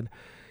dad,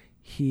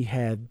 he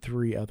had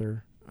 3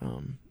 other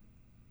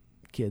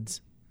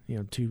kids.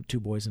 Two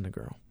boys and a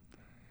girl.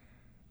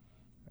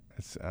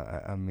 It's,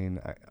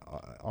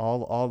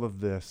 all of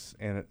this,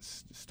 and it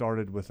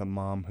started with a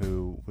mom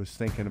who was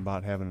thinking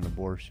about having an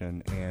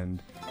abortion,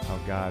 and how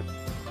God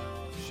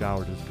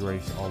showered His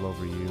grace all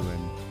over you,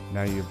 and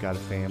now you've got a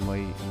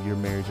family. You're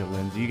married to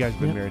Lindsay. You guys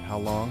been married how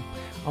long?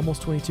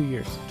 Almost 22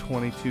 years.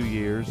 22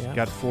 years. Yeah.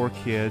 Got 4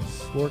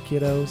 kids. 4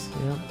 kiddos.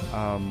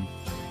 Yeah.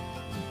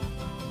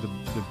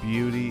 The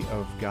beauty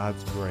of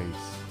God's grace.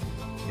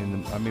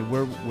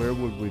 Where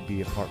would we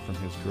be apart from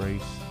His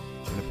grace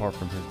and apart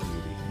from His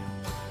beauty?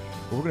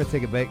 Well, we're going to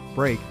take a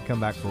break, come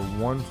back for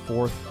one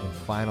fourth and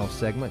final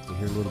segment to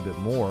hear a little bit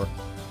more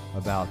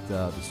about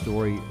the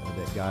story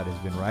that God has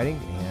been writing.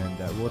 And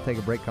we'll take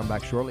a break, come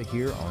back shortly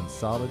here on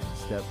Solid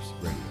Steps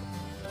Radio.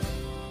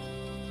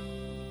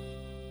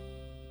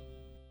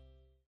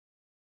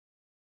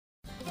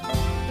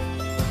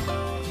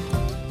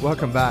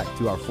 Welcome back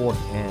to our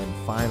fourth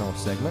and final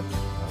segment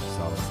of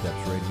Solid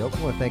Steps Radio.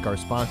 We want to thank our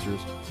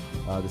sponsors,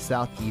 the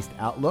Southeast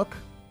Outlook.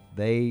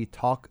 They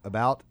talk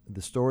about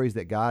the stories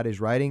that God is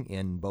writing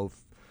in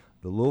both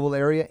the Louisville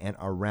area and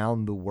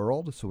around the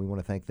world. So we want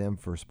to thank them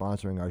for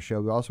sponsoring our show.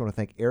 We also want to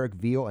thank Eric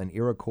Veal and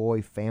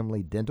Iroquois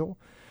Family Dental.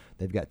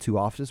 They've got 2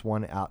 offices,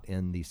 one out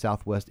in the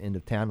southwest end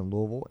of town in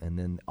Louisville, and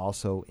then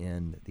also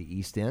in the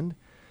east end.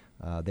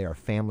 They are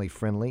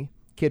family-friendly,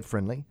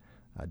 kid-friendly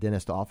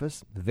dentist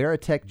office.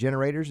 Veritech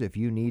Generators, if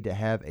you need to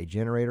have a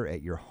generator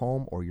at your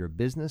home or your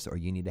business, or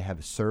you need to have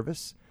a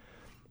service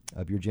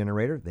of your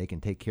generator, they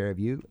can take care of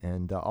you.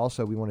 And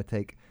also we want to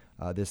take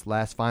this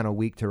last final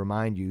week to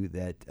remind you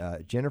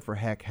that Jennifer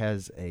Heck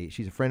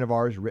she's a friend of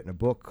ours, written a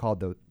book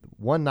called A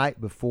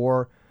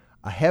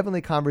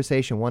Heavenly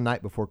Conversation One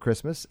Night Before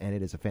Christmas, and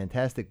it is a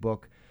fantastic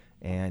book.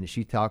 And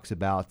she tells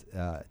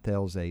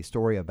a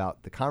story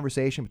about the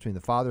conversation between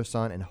the Father,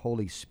 Son, and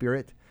Holy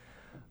Spirit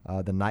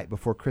the night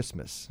before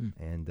Christmas.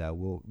 And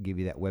we'll give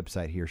you that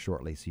website here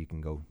shortly so you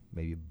can go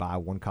maybe buy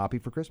 1 copy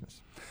for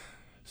Christmas.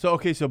 So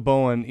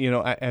Bowen,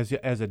 as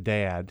a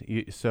dad,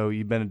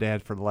 you've been a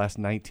dad for the last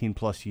 19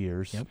 plus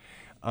years. Yep.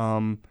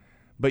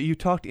 But you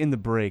talked in the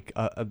break,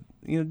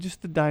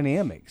 just the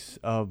dynamics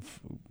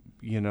of,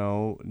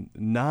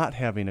 not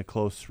having a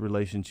close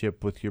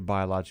relationship with your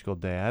biological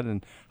dad,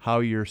 and how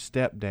your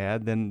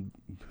stepdad, then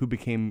who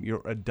became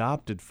your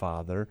adopted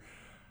father,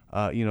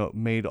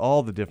 made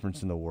all the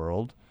difference in the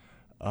world.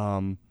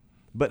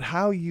 But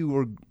how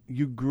you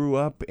grew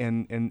up,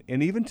 and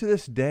even to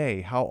this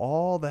day, how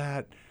all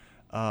that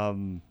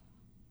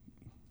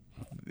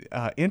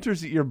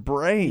enters your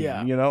brain,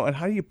 and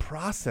how do you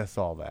process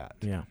all that?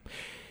 Yeah,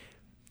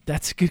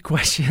 that's a good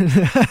question.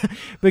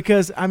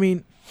 Because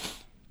I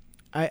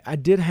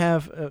did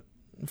have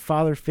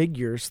father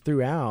figures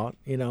throughout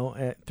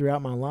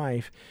my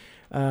life,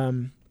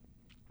 but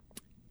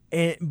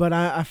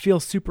I feel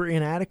super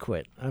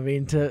inadequate.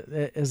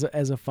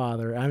 As a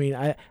father,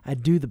 I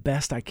do the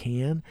best I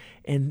can,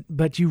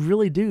 but you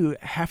really do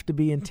have to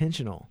be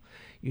intentional.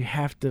 You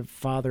have to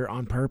father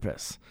on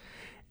purpose,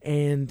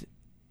 and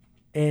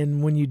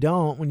when you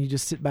don't, when you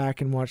just sit back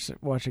and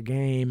watch a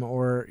game,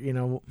 or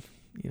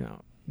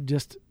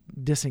just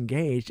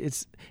disengaged,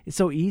 it's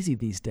so easy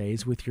these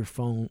days with your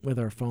phone, with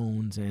our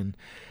phones, and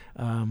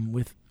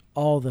with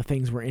all the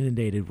things we're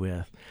inundated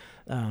with,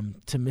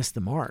 to miss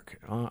the mark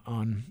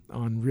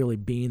on really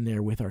being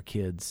there with our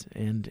kids,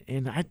 and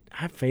I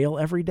fail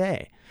every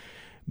day,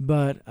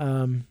 but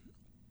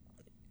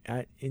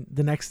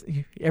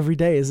every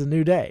day is a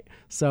new day.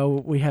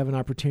 So we have an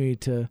opportunity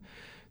to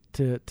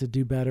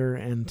do better,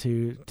 and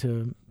to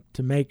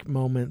make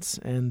moments,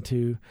 and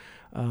to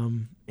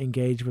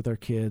engage with our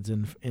kids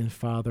and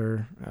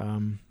father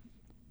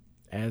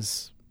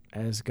as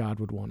God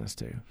would want us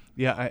to.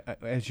 Yeah,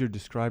 as you're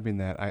describing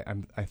that,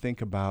 I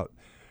think about,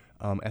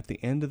 at the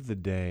end of the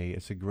day,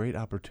 it's a great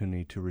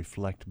opportunity to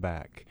reflect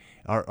back.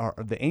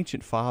 The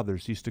ancient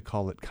fathers used to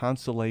call it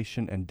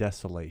consolation and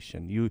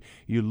desolation. You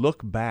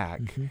look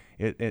back, mm-hmm.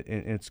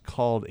 It's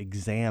called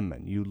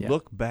examine. You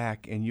look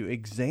back and you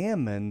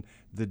examine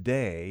the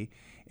day,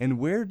 and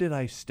where did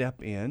I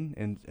step in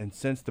and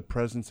sense the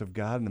presence of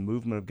God and the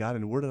movement of God,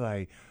 and where did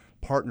I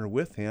partner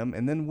with Him,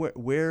 and then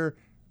where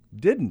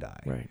didn't I?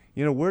 Right.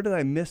 Where did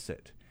I miss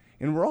it?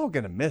 And we're all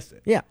going to miss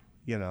it. Yeah.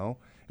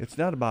 It's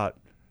not about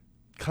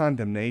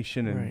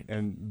condemnation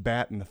and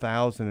batting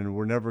 1,000, and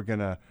we're never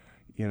gonna,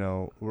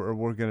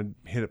 we're gonna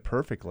hit it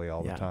perfectly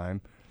all the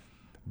time.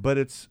 But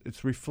it's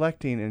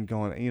reflecting and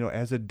going,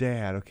 as a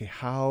dad, okay,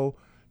 how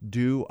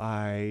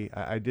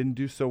I didn't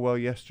do so well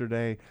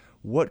yesterday.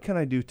 What can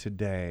I do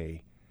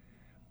today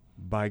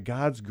by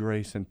God's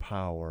grace and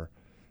power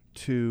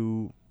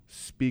to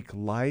speak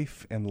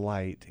life and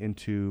light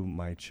into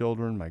my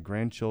children, my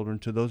grandchildren,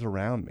 to those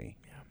around me?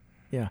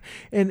 Yeah.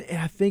 And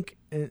I think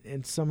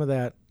and some of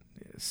that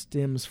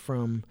stems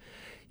from,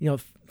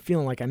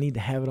 feeling like I need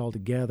to have it all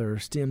together,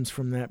 stems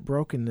from that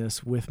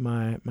brokenness with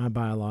my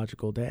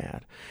biological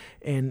dad.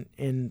 And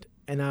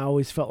I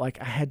always felt like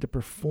I had to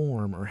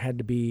perform or had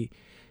to be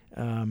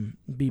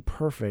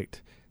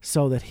perfect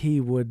so that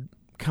he would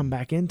come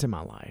back into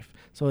my life,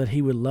 so that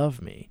he would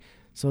love me,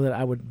 so that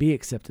I would be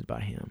accepted by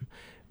him.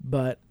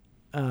 But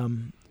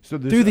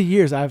through the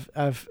years, I've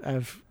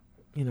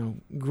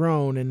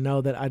grown and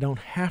know that I don't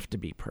have to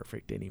be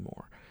perfect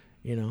anymore.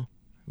 You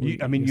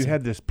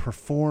had this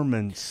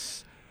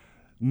performance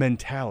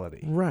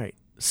mentality, right?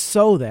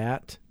 So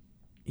that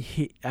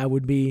I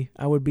would be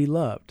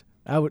loved.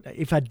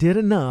 If I did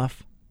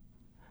enough,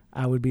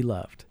 I would be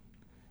loved.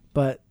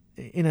 But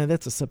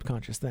that's a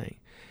subconscious thing.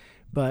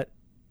 But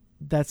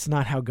that's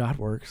not how God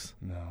works.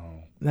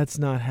 No, that's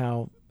not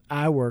how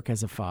I work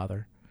as a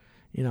father.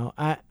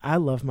 I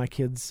love my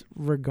kids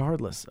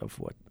regardless of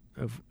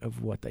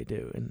what they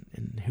do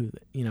and who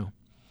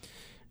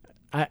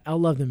I'll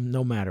love them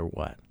no matter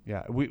what.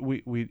 Yeah,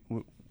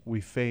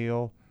 we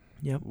fail.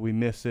 Yep. We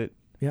miss it.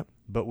 Yep.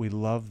 But we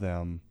love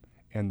them,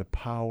 and the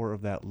power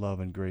of that love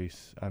and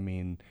grace,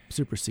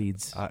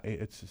 supersedes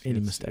it's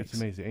mistakes.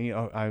 It's amazing.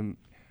 And,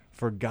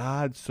 for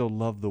God so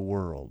loved the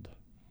world,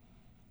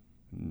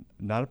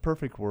 not a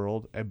perfect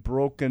world, a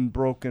broken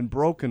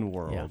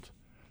world. Yeah.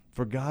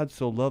 For God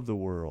so loved the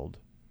world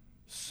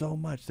so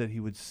much that he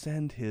would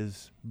send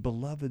his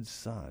beloved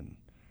Son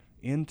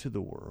into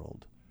the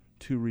world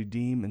to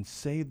redeem and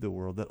save the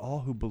world, that all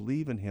who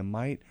believe in him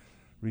might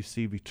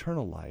receive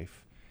eternal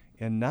life,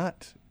 and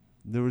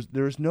there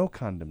is no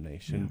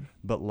condemnation,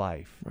 but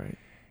life. Right.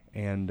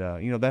 And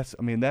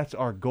that's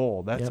our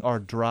goal. That's Yep. our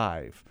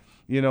drive.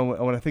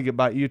 When I think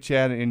about you,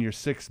 Chad, and your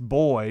 6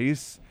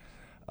 boys,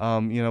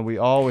 we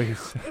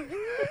always.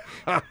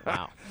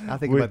 Wow. I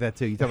think about that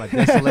too. You talk about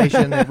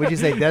desolation. Would you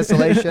say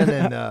desolation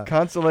and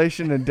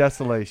consolation and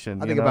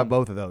desolation? I think about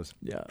both of those.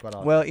 Yeah.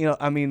 Well,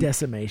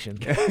 decimation.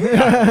 My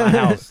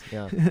house.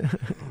 Yeah.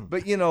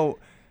 But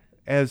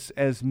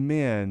as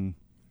men,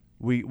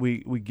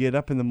 we get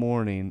up in the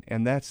morning,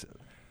 and that's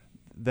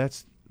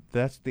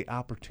the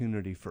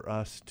opportunity for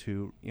us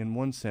to, in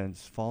one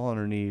sense, fall on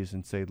our knees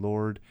and say,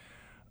 Lord,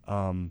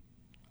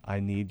 I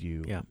need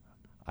you. Yeah.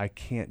 I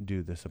can't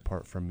do this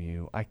apart from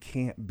you. I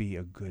can't be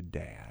a good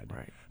dad.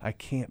 Right. I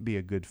can't be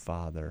a good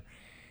father.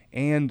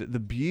 And the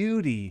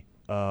beauty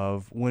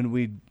of when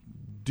we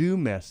do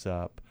mess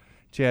up,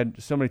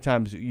 Chad, so many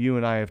times you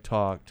and I have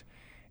talked,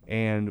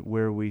 and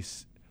where we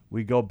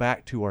go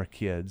back to our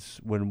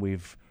kids when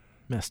we've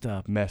messed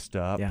up,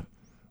 yeah.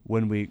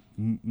 When we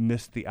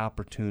missed the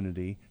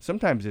opportunity.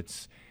 Sometimes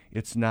it's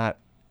not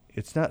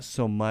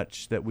so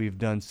much that we've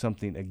done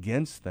something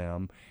against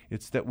them,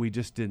 it's that we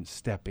just didn't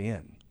step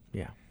in.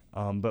 Yeah.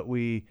 But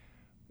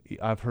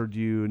I've heard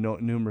you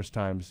numerous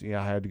times.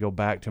 Yeah, I had to go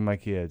back to my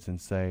kids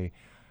and say,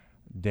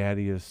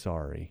 "Daddy is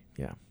sorry.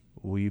 Yeah.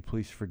 Will you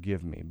please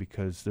forgive me?"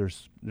 Because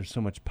there's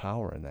so much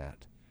power in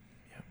that.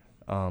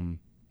 Yeah.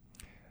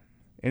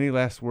 Any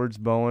last words,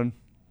 Bowen,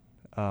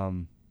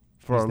 for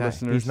our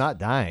listeners? He's not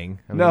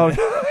dying. No.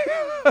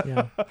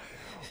 Yeah.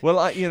 Well,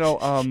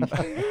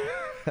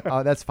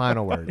 oh, that's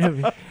final words.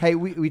 Hey,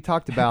 we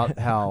talked about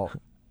how.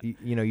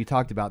 You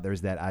talked about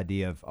there's that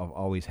idea of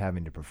always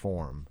having to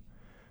perform,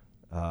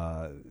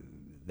 that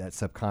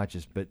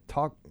subconscious. But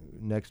talk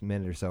next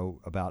minute or so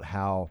about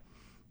how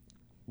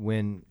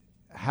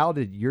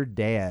did your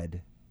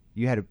dad?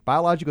 You had a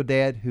biological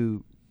dad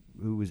who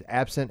was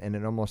absent, and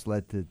it almost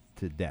led to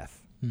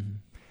death. Mm-hmm.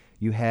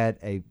 You had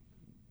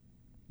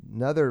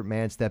another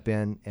man step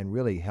in and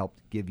really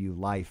helped give you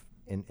life,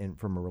 and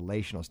from a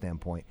relational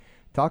standpoint.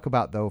 Talk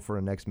about, though, for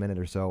the next minute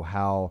or so,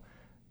 how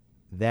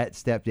that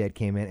stepdad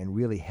came in and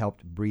really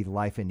helped breathe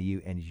life into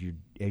you, and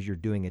as you're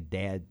doing a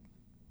dad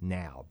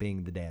now,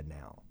 being the dad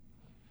now.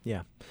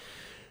 Yeah.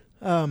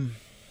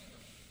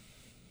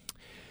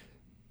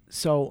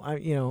 So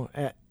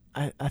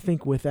I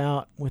think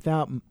without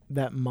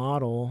that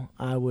model,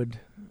 I would.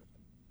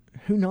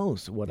 Who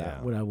knows what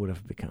I would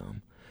have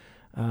become?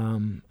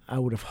 I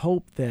would have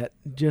hoped that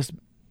just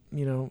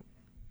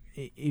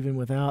even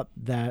without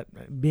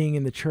that, being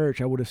in the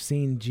church, I would have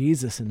seen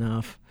Jesus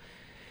enough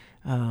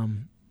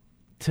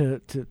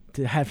to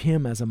have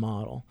him as a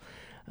model.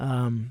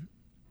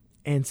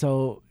 And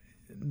so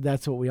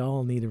that's what we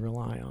all need to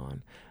rely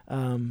on.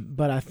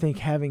 But I think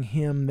having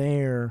him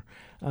there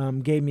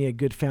gave me a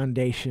good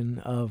foundation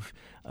of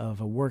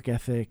a work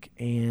ethic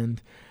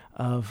and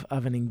of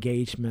an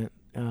engagement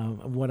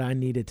of what I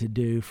needed to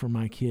do for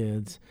my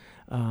kids,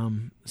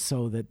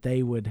 so that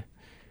they would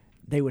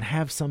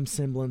have some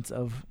semblance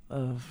of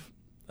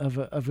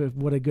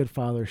what a good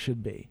father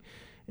should be.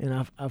 And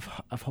I've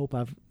hope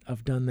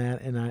I've done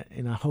that,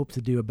 and I hope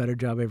to do a better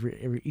job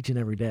each and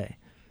every day.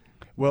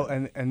 Well,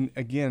 and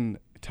again,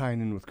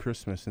 tying in with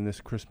Christmas and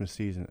this Christmas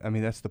season, I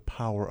mean, that's the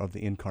power of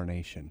the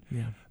incarnation.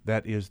 Yeah.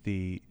 That is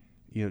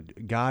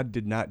God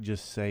did not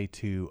just say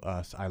to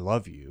us, I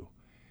love you.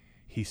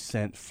 He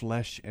sent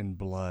flesh and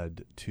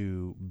blood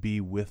to be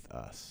with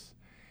us.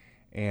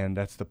 And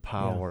that's the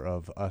power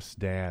of us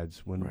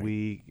dads when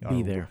we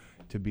be there.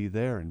 To be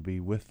there and be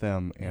with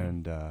them. Yeah.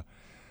 And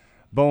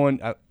Bowen,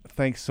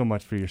 thanks so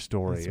much for your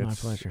story.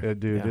 It's my pleasure.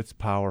 Dude, it's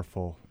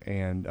powerful.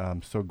 And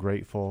I'm so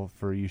grateful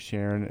for you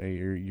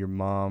sharing your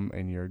mom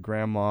and your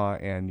grandma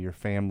and your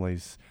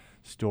family's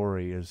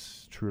story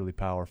is truly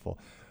powerful.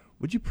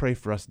 Would you pray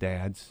for us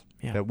dads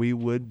that we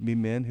would be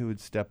men who would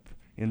step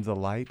into the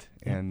light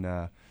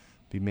and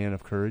be men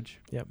of courage?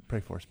 Yep. Pray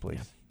for us, please.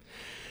 Yep.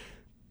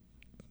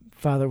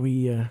 Father,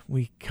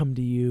 we come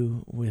to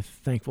you with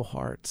thankful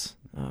hearts,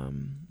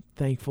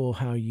 thankful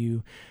how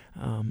you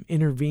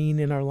intervene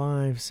in our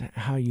lives,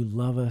 how you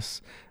love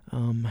us,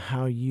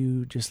 how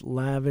you just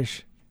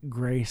lavish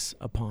grace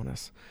upon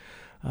us.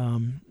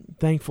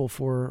 Thankful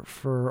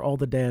for all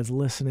the dads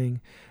listening.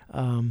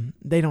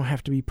 They don't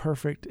have to be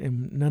perfect,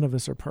 and none of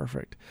us are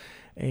perfect.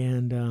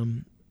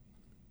 And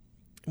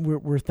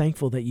we're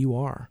thankful that you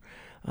are.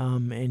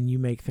 And you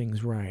make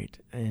things right,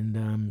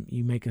 and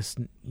you make us.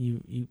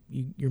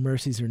 Your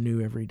mercies are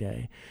new every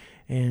day,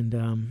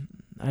 and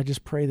I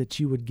just pray that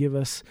you would give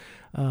us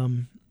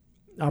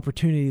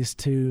opportunities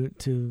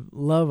to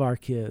love our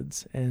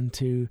kids and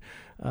to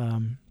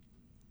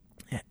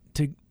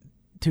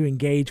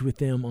engage with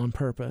them on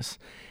purpose,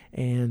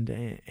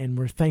 and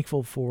we're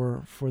thankful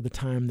for the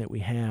time that we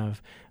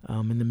have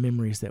and the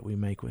memories that we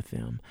make with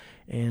them.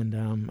 And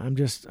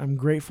I'm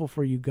grateful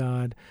for you,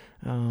 God,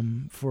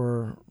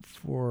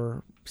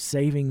 for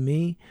saving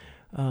me,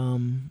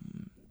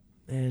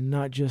 and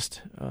not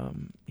just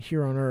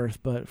here on earth,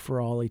 but for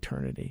all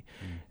eternity.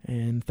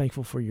 And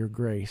thankful for your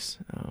grace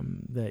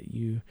that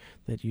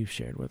you've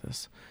shared with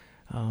us.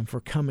 For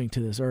coming to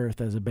this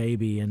earth as a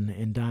baby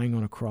and dying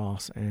on a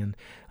cross and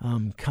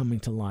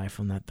coming to life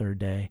on that third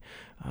day,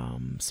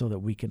 so that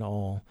we could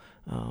all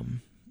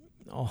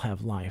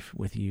have life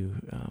with you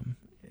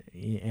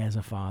as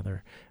a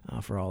father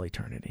for all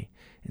eternity.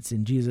 It's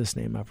in Jesus'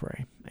 name I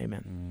pray.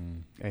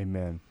 Amen.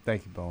 Amen.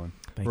 Thank you, Bowen.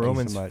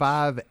 Romans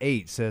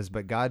 5:8 says,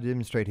 "But God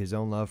demonstrated his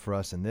own love for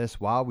us in this: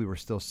 while we were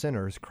still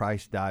sinners,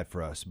 Christ died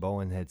for us."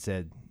 Bowen had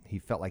said he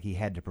felt like he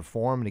had to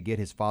perform to get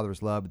his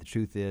Father's love, but the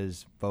truth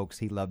is, folks,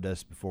 he loved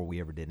us before we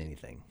ever did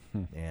anything.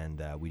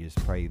 And we just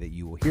pray that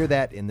you will hear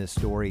that in this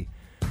story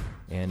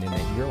and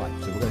in your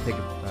life. So we're going to take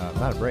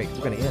not a break.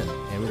 We're going to end.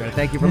 And we're going to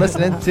thank you for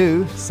listening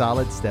to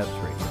Solid Steps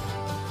Radio.